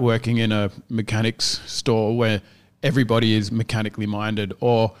not like working in a mechanics store where everybody is mechanically minded,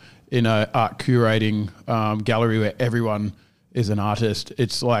 or in a art curating gallery where everyone is an artist.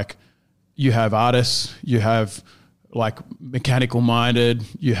 It's like you have artists, you have like mechanical minded,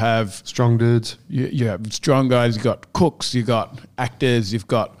 you have strong dudes, you have strong guys, you've got cooks, you've got actors, you've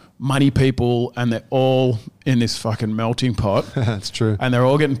got money people, and they're all in this fucking melting pot. That's true. And they're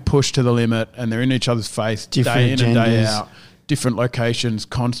all getting pushed to the limit, and they're in each other's face day in and day out, different locations,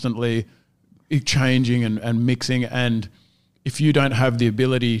 constantly changing and mixing. And if you don't have the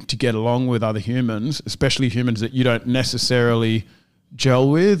ability to get along with other humans, especially humans that you don't necessarily gel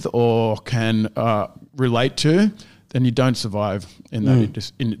with or can relate to, then you don't survive in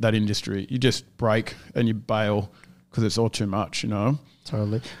that industry. You just break and you bail because it's all too much, you know.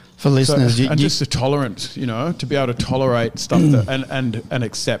 Totally. For listeners, just the tolerance, you know, to be able to tolerate stuff and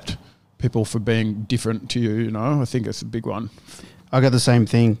accept people for being different to you, you know. I think it's a big one. I got the same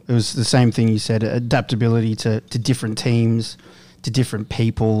thing. It was the same thing you said, adaptability to different teams, to different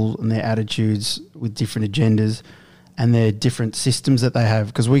people and their attitudes with different agendas and their different systems that they have.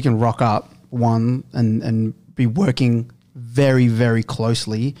 Because we can rock up one and be working very, very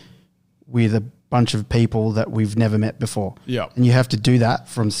closely with a bunch of people that we've never met before. Yeah. And you have to do that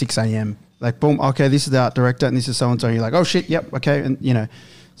from 6 a.m. Like, boom, okay, this is the art director and this is so-and-so. And you're like, oh, shit, yep, okay. And, you know,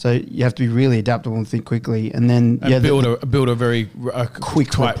 so you have to be really adaptable and think quickly. And then build a very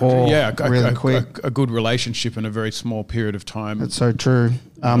quick rapport. Yeah, really quick. A good relationship in a very small period of time. That's so true.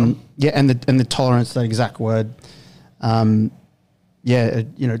 And the tolerance, that exact word. You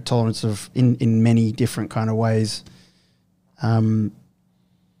know, tolerance of in many different kind of ways. You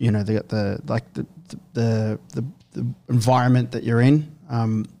know, they got the environment that you're in.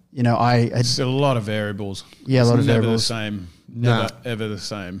 You know, it's a lot of variables. Yeah, a lot of never variables. The same. Never ever the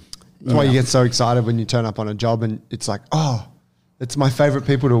same. That's why you get so excited when you turn up on a job and it's like, oh, it's my favorite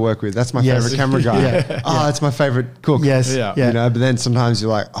people to work with. That's my favorite camera guy. That's my favorite cook. Yes. Yeah. Yeah. You know, but then sometimes you're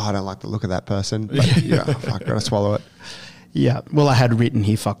like, oh, I don't like the look of that person. But you know, fuck, gotta swallow it. Yeah. Well, I had written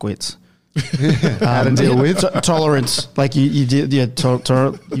here fuckwits. How to deal with tolerance. Like you did,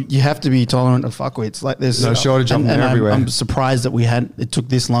 you have to be tolerant of fuckwits. Like there's no shortage of them everywhere. I'm surprised that it took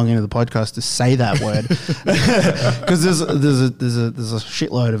this long into the podcast to say that word, because there's a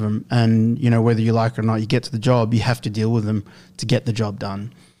shitload of them, and you know whether you like it or not, you get to the job, you have to deal with them to get the job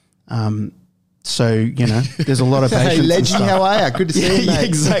done. So, you know, there's a lot of patience. Hey, Leggy, how are you? Good to see you, mate.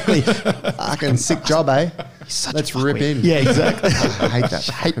 Exactly. Fucking sick job, eh? Let's rip in. Yeah, exactly. I hate that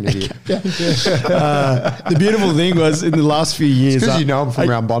fucking idiot. The beautiful thing was in the last few years, Because you know I'm from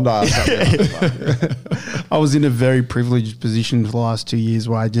around Bondi or something. I was in a very privileged position for the last 2 years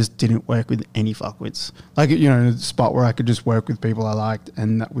where I just didn't work with any fuckwits. Like, you know, a spot where I could just work with people I liked,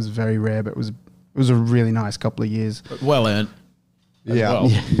 and that was very rare, but it was a really nice couple of years. Well earned. Yeah. Well.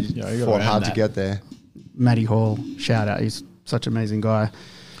 You You gotta fought earn hard to that. get there. Matty Hall, shout out. He's such an amazing guy.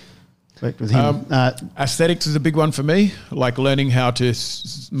 Worked with him. Aesthetics is a big one for me. Like learning how to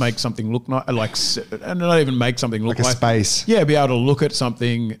make something look nice, and not even make something look Like a space. Yeah, be able to look at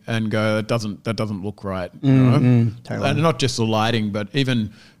something and go, that doesn't look right. You know? totally. And not just the lighting, but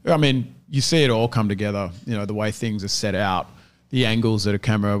even, I mean, you see it all come together. You know, the way things are set out, the angles that a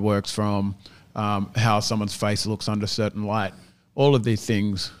camera works from, how someone's face looks under certain light. All of these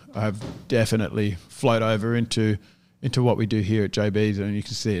things have definitely flowed over into what we do here at JB's, and you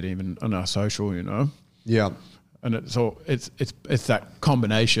can see it even on our social, you know. Yeah. And it's that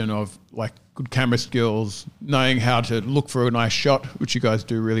combination of like good camera skills, knowing how to look for a nice shot, which you guys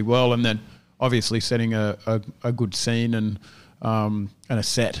do really well, and then obviously setting a good scene and a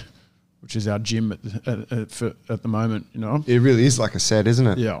set, which is our gym at the moment, you know. It really is like a set, isn't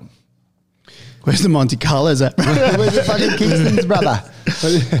it? Yeah. Where's the Monte Carlos at? Where's the fucking Kingston's, brother?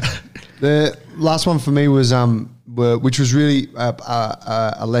 The last one for me was, which was really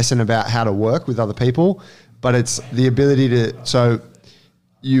a lesson about how to work with other people, but it's the ability to, so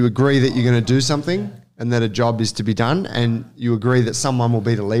you agree that you're going to do something and that a job is to be done, and you agree that someone will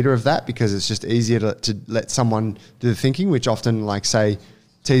be the leader of that because it's just easier to let someone do the thinking, which often, like, say,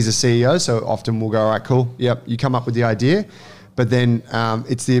 T's a CEO, so often we'll go, all right, cool, yep, you come up with the idea. But then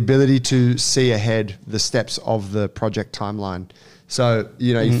it's the ability to see ahead the steps of the project timeline. So,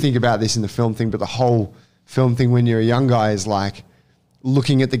 you know, you think about this in the film thing, but the whole film thing when you're a young guy is like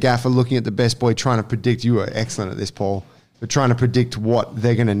looking at the gaffer, looking at the best boy, trying to predict, you are excellent at this, Paul, but trying to predict what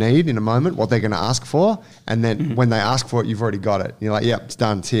they're going to need in a moment, what they're going to ask for. And then when they ask for it, you've already got it. You're like, yep, it's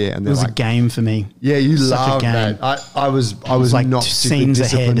done, it's here. And It they're was like, a game for me. yeah, you Such a love game. that. I was Like not super scenes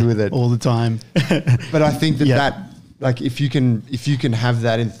ahead disciplined with it. all the time. But I think that Yeah. that, like, if you can have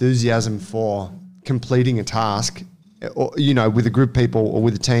that enthusiasm for completing a task, or, you know, with a group of people or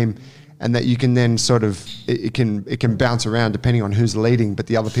with a team, and that you can then sort of, it can bounce around depending on who's leading, but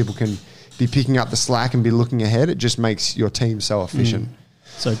the other people can be picking up the slack and be looking ahead. It just makes your team so efficient.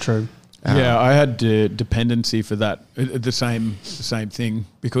 So true. Yeah, I had dependency for that. The same thing,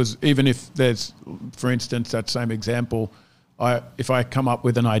 because even if there's, for instance, that same example, if I come up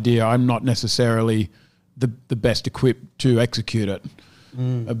with an idea, I'm not necessarily the best equipped to execute it.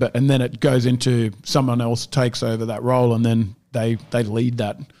 But and then it goes into someone else takes over that role, and then they lead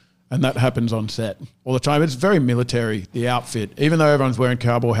that, and that happens on set all the time. It's very military, the outfit, even though everyone's wearing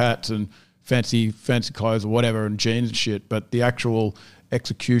cowboy hats and fancy clothes or whatever and jeans and shit, but the actual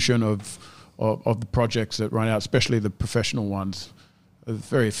execution of the projects that run out, especially the professional ones, are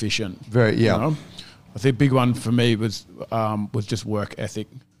very efficient. Very, yeah. You know? I think a big one for me was just work ethic.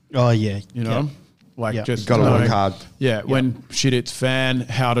 Oh, yeah. You know, like Yeah. just Gotta work knowing- hard. Yeah, when shit hits fan,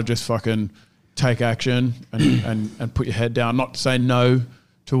 how to just fucking take action and put your head down. Not to say no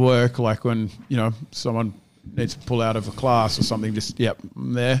to work, like when, you know, someone needs to pull out of a class or something, just, yep,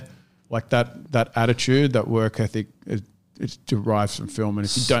 I'm there. Like that attitude, that work ethic, it derives from film. And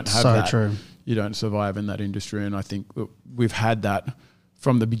if you don't have So that, true. you don't survive in that industry. And I think we've had that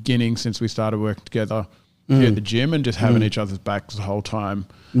from the beginning since we started working together here at the gym, and just having each other's backs the whole time.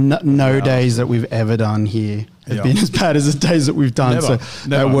 No days that we've ever done here have Yeah. been as bad as the days that we've done. Never. So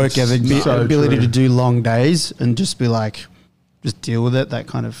Never. that work ethic, the So ability true. to do long days and just be like, just deal with it. That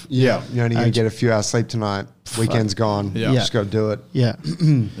kind of Yeah. You're only going to Age. get a few hours sleep tonight. Weekend's gone. Yeah. Just got to do it. yeah.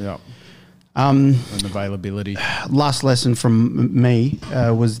 Yeah. And availability. Last lesson from me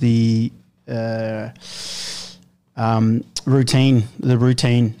was the routine. The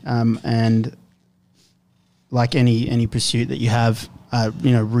routine, and like any pursuit that you have,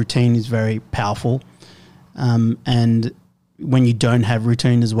 you know, routine is very powerful. And when you don't have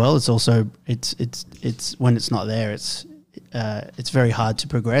routine as well, it's also it's when it's not there, it's very hard to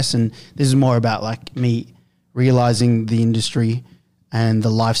progress. And this is more about like me realizing the industry and the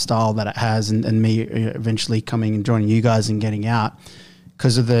lifestyle that it has, and me eventually coming and joining you guys and getting out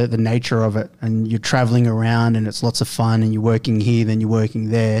because of the nature of it. And you're traveling around and it's lots of fun, and you're working here, then you're working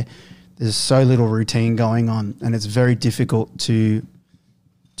there. There's so little routine going on, and it's very difficult to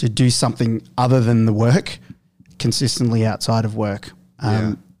do something other than the work consistently outside of work.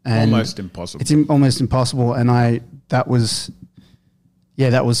 And almost impossible. It's almost impossible. And that was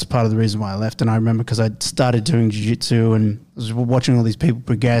part of the reason why I left. And I remember because I started doing jiu-jitsu and I was watching all these people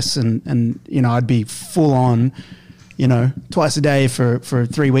progress, and you know, I'd be full on, you know, twice a day for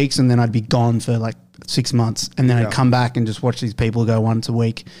 3 weeks, and then I'd be gone for like 6 months, and then I'd come back and just watch these people go once a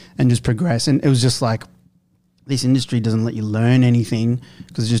week and just progress. And it was just like, this industry doesn't let you learn anything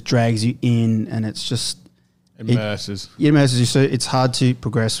because it just drags you in, and it's just immerses you. So it's hard to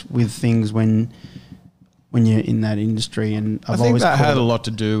progress with things when you're in that industry. And I think that had a lot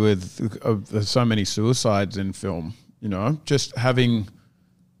to do with so many suicides in film, you know, just having,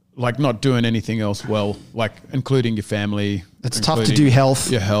 like, not doing anything else well, like including your family. It's tough to do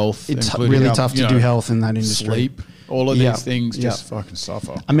health. Your health. It's really tough to do health in that industry. Sleep. All of these things just fucking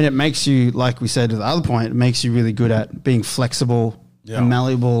suffer. I mean, it makes you, like we said at the other point, it makes you really good at being flexible and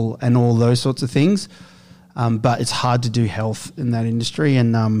malleable and all those sorts of things. But it's hard to do health in that industry.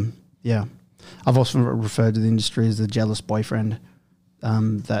 And I've also referred to the industry as the jealous boyfriend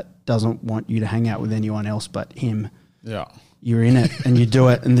that doesn't want you to hang out with anyone else but him. Yeah. You're in it and you do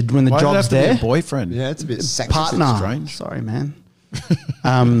it. And when the job's there. Boyfriend. Yeah, it's a bit sexist. Partner. Strange. Sorry, man.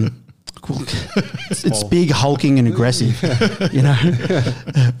 Cool. It's big, hulking, and aggressive, you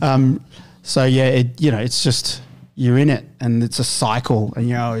know. So yeah, it's just, you're in it, and it's a cycle, and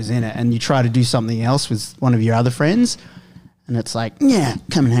you're always in it, and you try to do something else with one of your other friends, and it's like, yeah,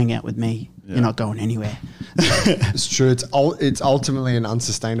 come and hang out with me. Yeah. You're not going anywhere. It's true. It's ultimately an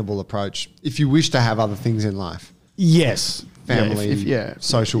unsustainable approach. If you wish to have other things in life, yes, family,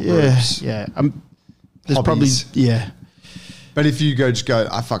 social groups, there's hobbies. probably But if you just go,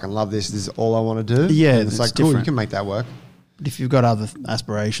 I fucking love this. This is all I want to do. Yeah, it's like, cool, you can make that work. But if you've got other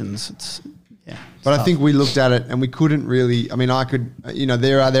aspirations, it's But I think we looked at it and we couldn't really. I mean, I could. You know,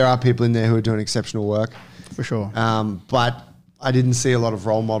 there are people in there who are doing exceptional work for sure. But I didn't see a lot of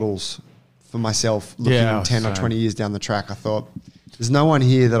role models for myself. Looking 10 or 20 years down the track, I thought there's no one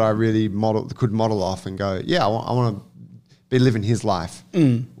here that I really could model off and go, yeah, I want to be living his life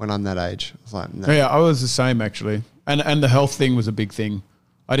when I'm that age. I was like, no. Yeah, I was the same actually. And the health thing was a big thing.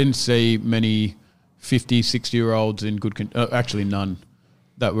 I didn't see many 50, 60-year-olds in good actually none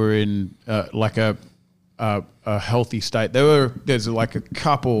that were in like a healthy state. There's like a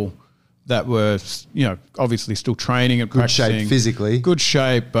couple that were, you know, obviously still training and good practicing. Shape physically. Good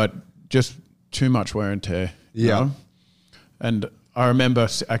shape, but just too much wear and tear. Yeah. You know? And I remember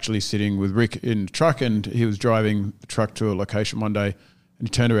actually sitting with Rick in the truck, and he was driving the truck to a location one day, and he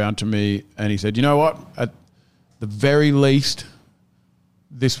turned around to me and he said, you know what? At the very least,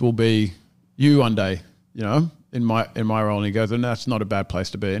 this will be you one day, you know, in my role. And he goes, and that's not a bad place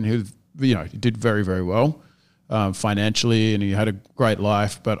to be. And he was, you know, he did very, very well financially, and he had a great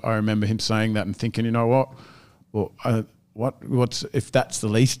life. But I remember him saying that and thinking, you know what? Well, what's if that's the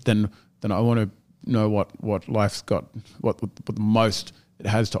least, then I want to know what life's got, what the most it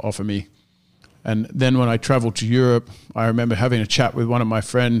has to offer me. And then when I traveled to Europe, I remember having a chat with one of my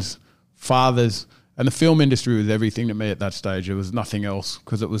friends' fathers. And the film industry was everything to me at that stage. It was nothing else,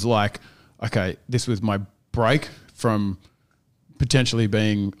 because it was like, okay, this was my break from potentially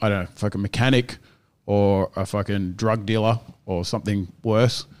being, I don't know, fucking mechanic or a fucking drug dealer or something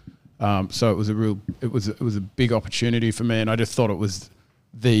worse. So it was a big opportunity for me, and I just thought it was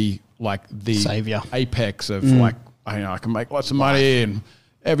the savior apex of like, I can make lots of money and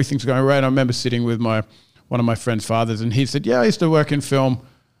everything's going right. I remember sitting with one of my friend's fathers, and he said, yeah, I used to work in film.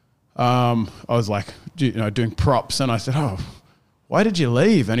 I was like, you know, doing props, and I said, oh, why did you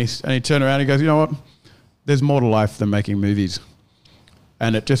leave? And he turned around and he goes, you know what? There's more to life than making movies.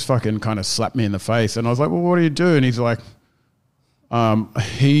 And it just fucking kind of slapped me in the face. And I was like, well, what do you do? And he's like,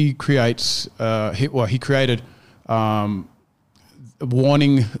 he created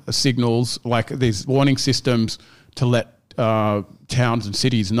warning signals, like these warning systems to let towns and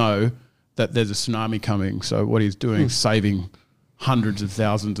cities know that there's a tsunami coming. So what he's doing is saving hundreds of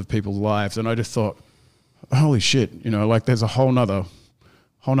thousands of people's lives. And I just thought, holy shit, you know, like there's a whole nother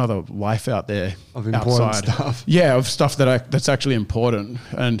life out there of important outside. stuff. Yeah, of stuff that's actually important.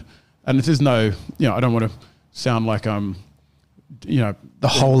 And this is no, you know, I don't want to sound like I'm The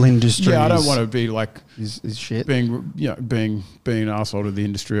whole industry. Yeah, I don't want to be like is shit. being being an asshole to the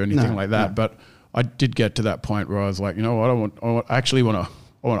industry or anything like that. No. But I did get to that point where I was like, you know what, I actually want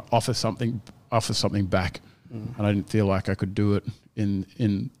to offer something back, and I didn't feel like I could do it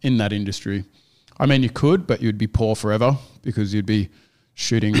in that industry. I mean, you could, but you'd be poor forever because you'd be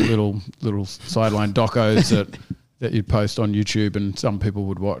shooting little sideline docos that you'd post on YouTube and some people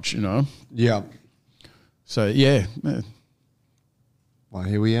would watch. Yeah. So yeah, Well,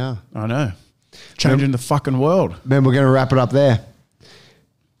 here we are. I know, changing the fucking world. Man, we're going to wrap it up there.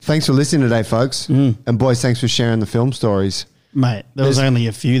 Thanks for listening today, folks. And boys, thanks for sharing the film stories. Mate, there was only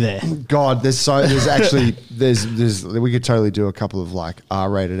a few there. God, there's actually we could totally do a couple of like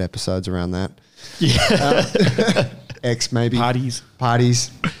R-rated episodes around that. Yeah. X maybe. Parties.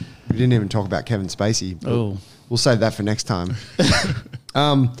 We didn't even talk about Kevin Spacey. Oh. We'll save that for next time.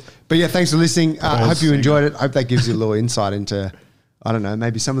 But yeah, thanks for listening. I hope you enjoyed it. I hope that gives you a little insight into, I don't know,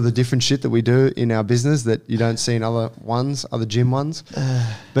 maybe some of the different shit that we do in our business that you don't see in other gym ones.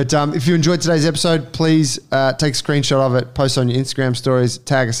 But if you enjoyed today's episode, please take a screenshot of it, post on your Instagram stories,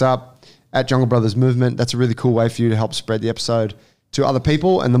 tag us up at Jungle Brothers Movement. That's a really cool way for you to help spread the episode to other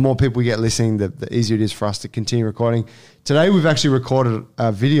people. And the more people we get listening, the easier it is for us to continue recording. Today, we've actually recorded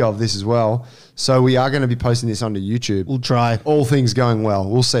a video of this as well. So we are going to be posting this onto YouTube. We'll try. All things going well.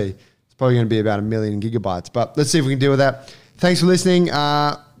 We'll see. It's probably going to be about 1 million gigabytes. But let's see if we can deal with that. Thanks for listening.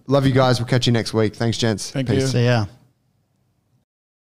 Love you guys. We'll catch you next week. Thanks, gents. Thank you. See ya.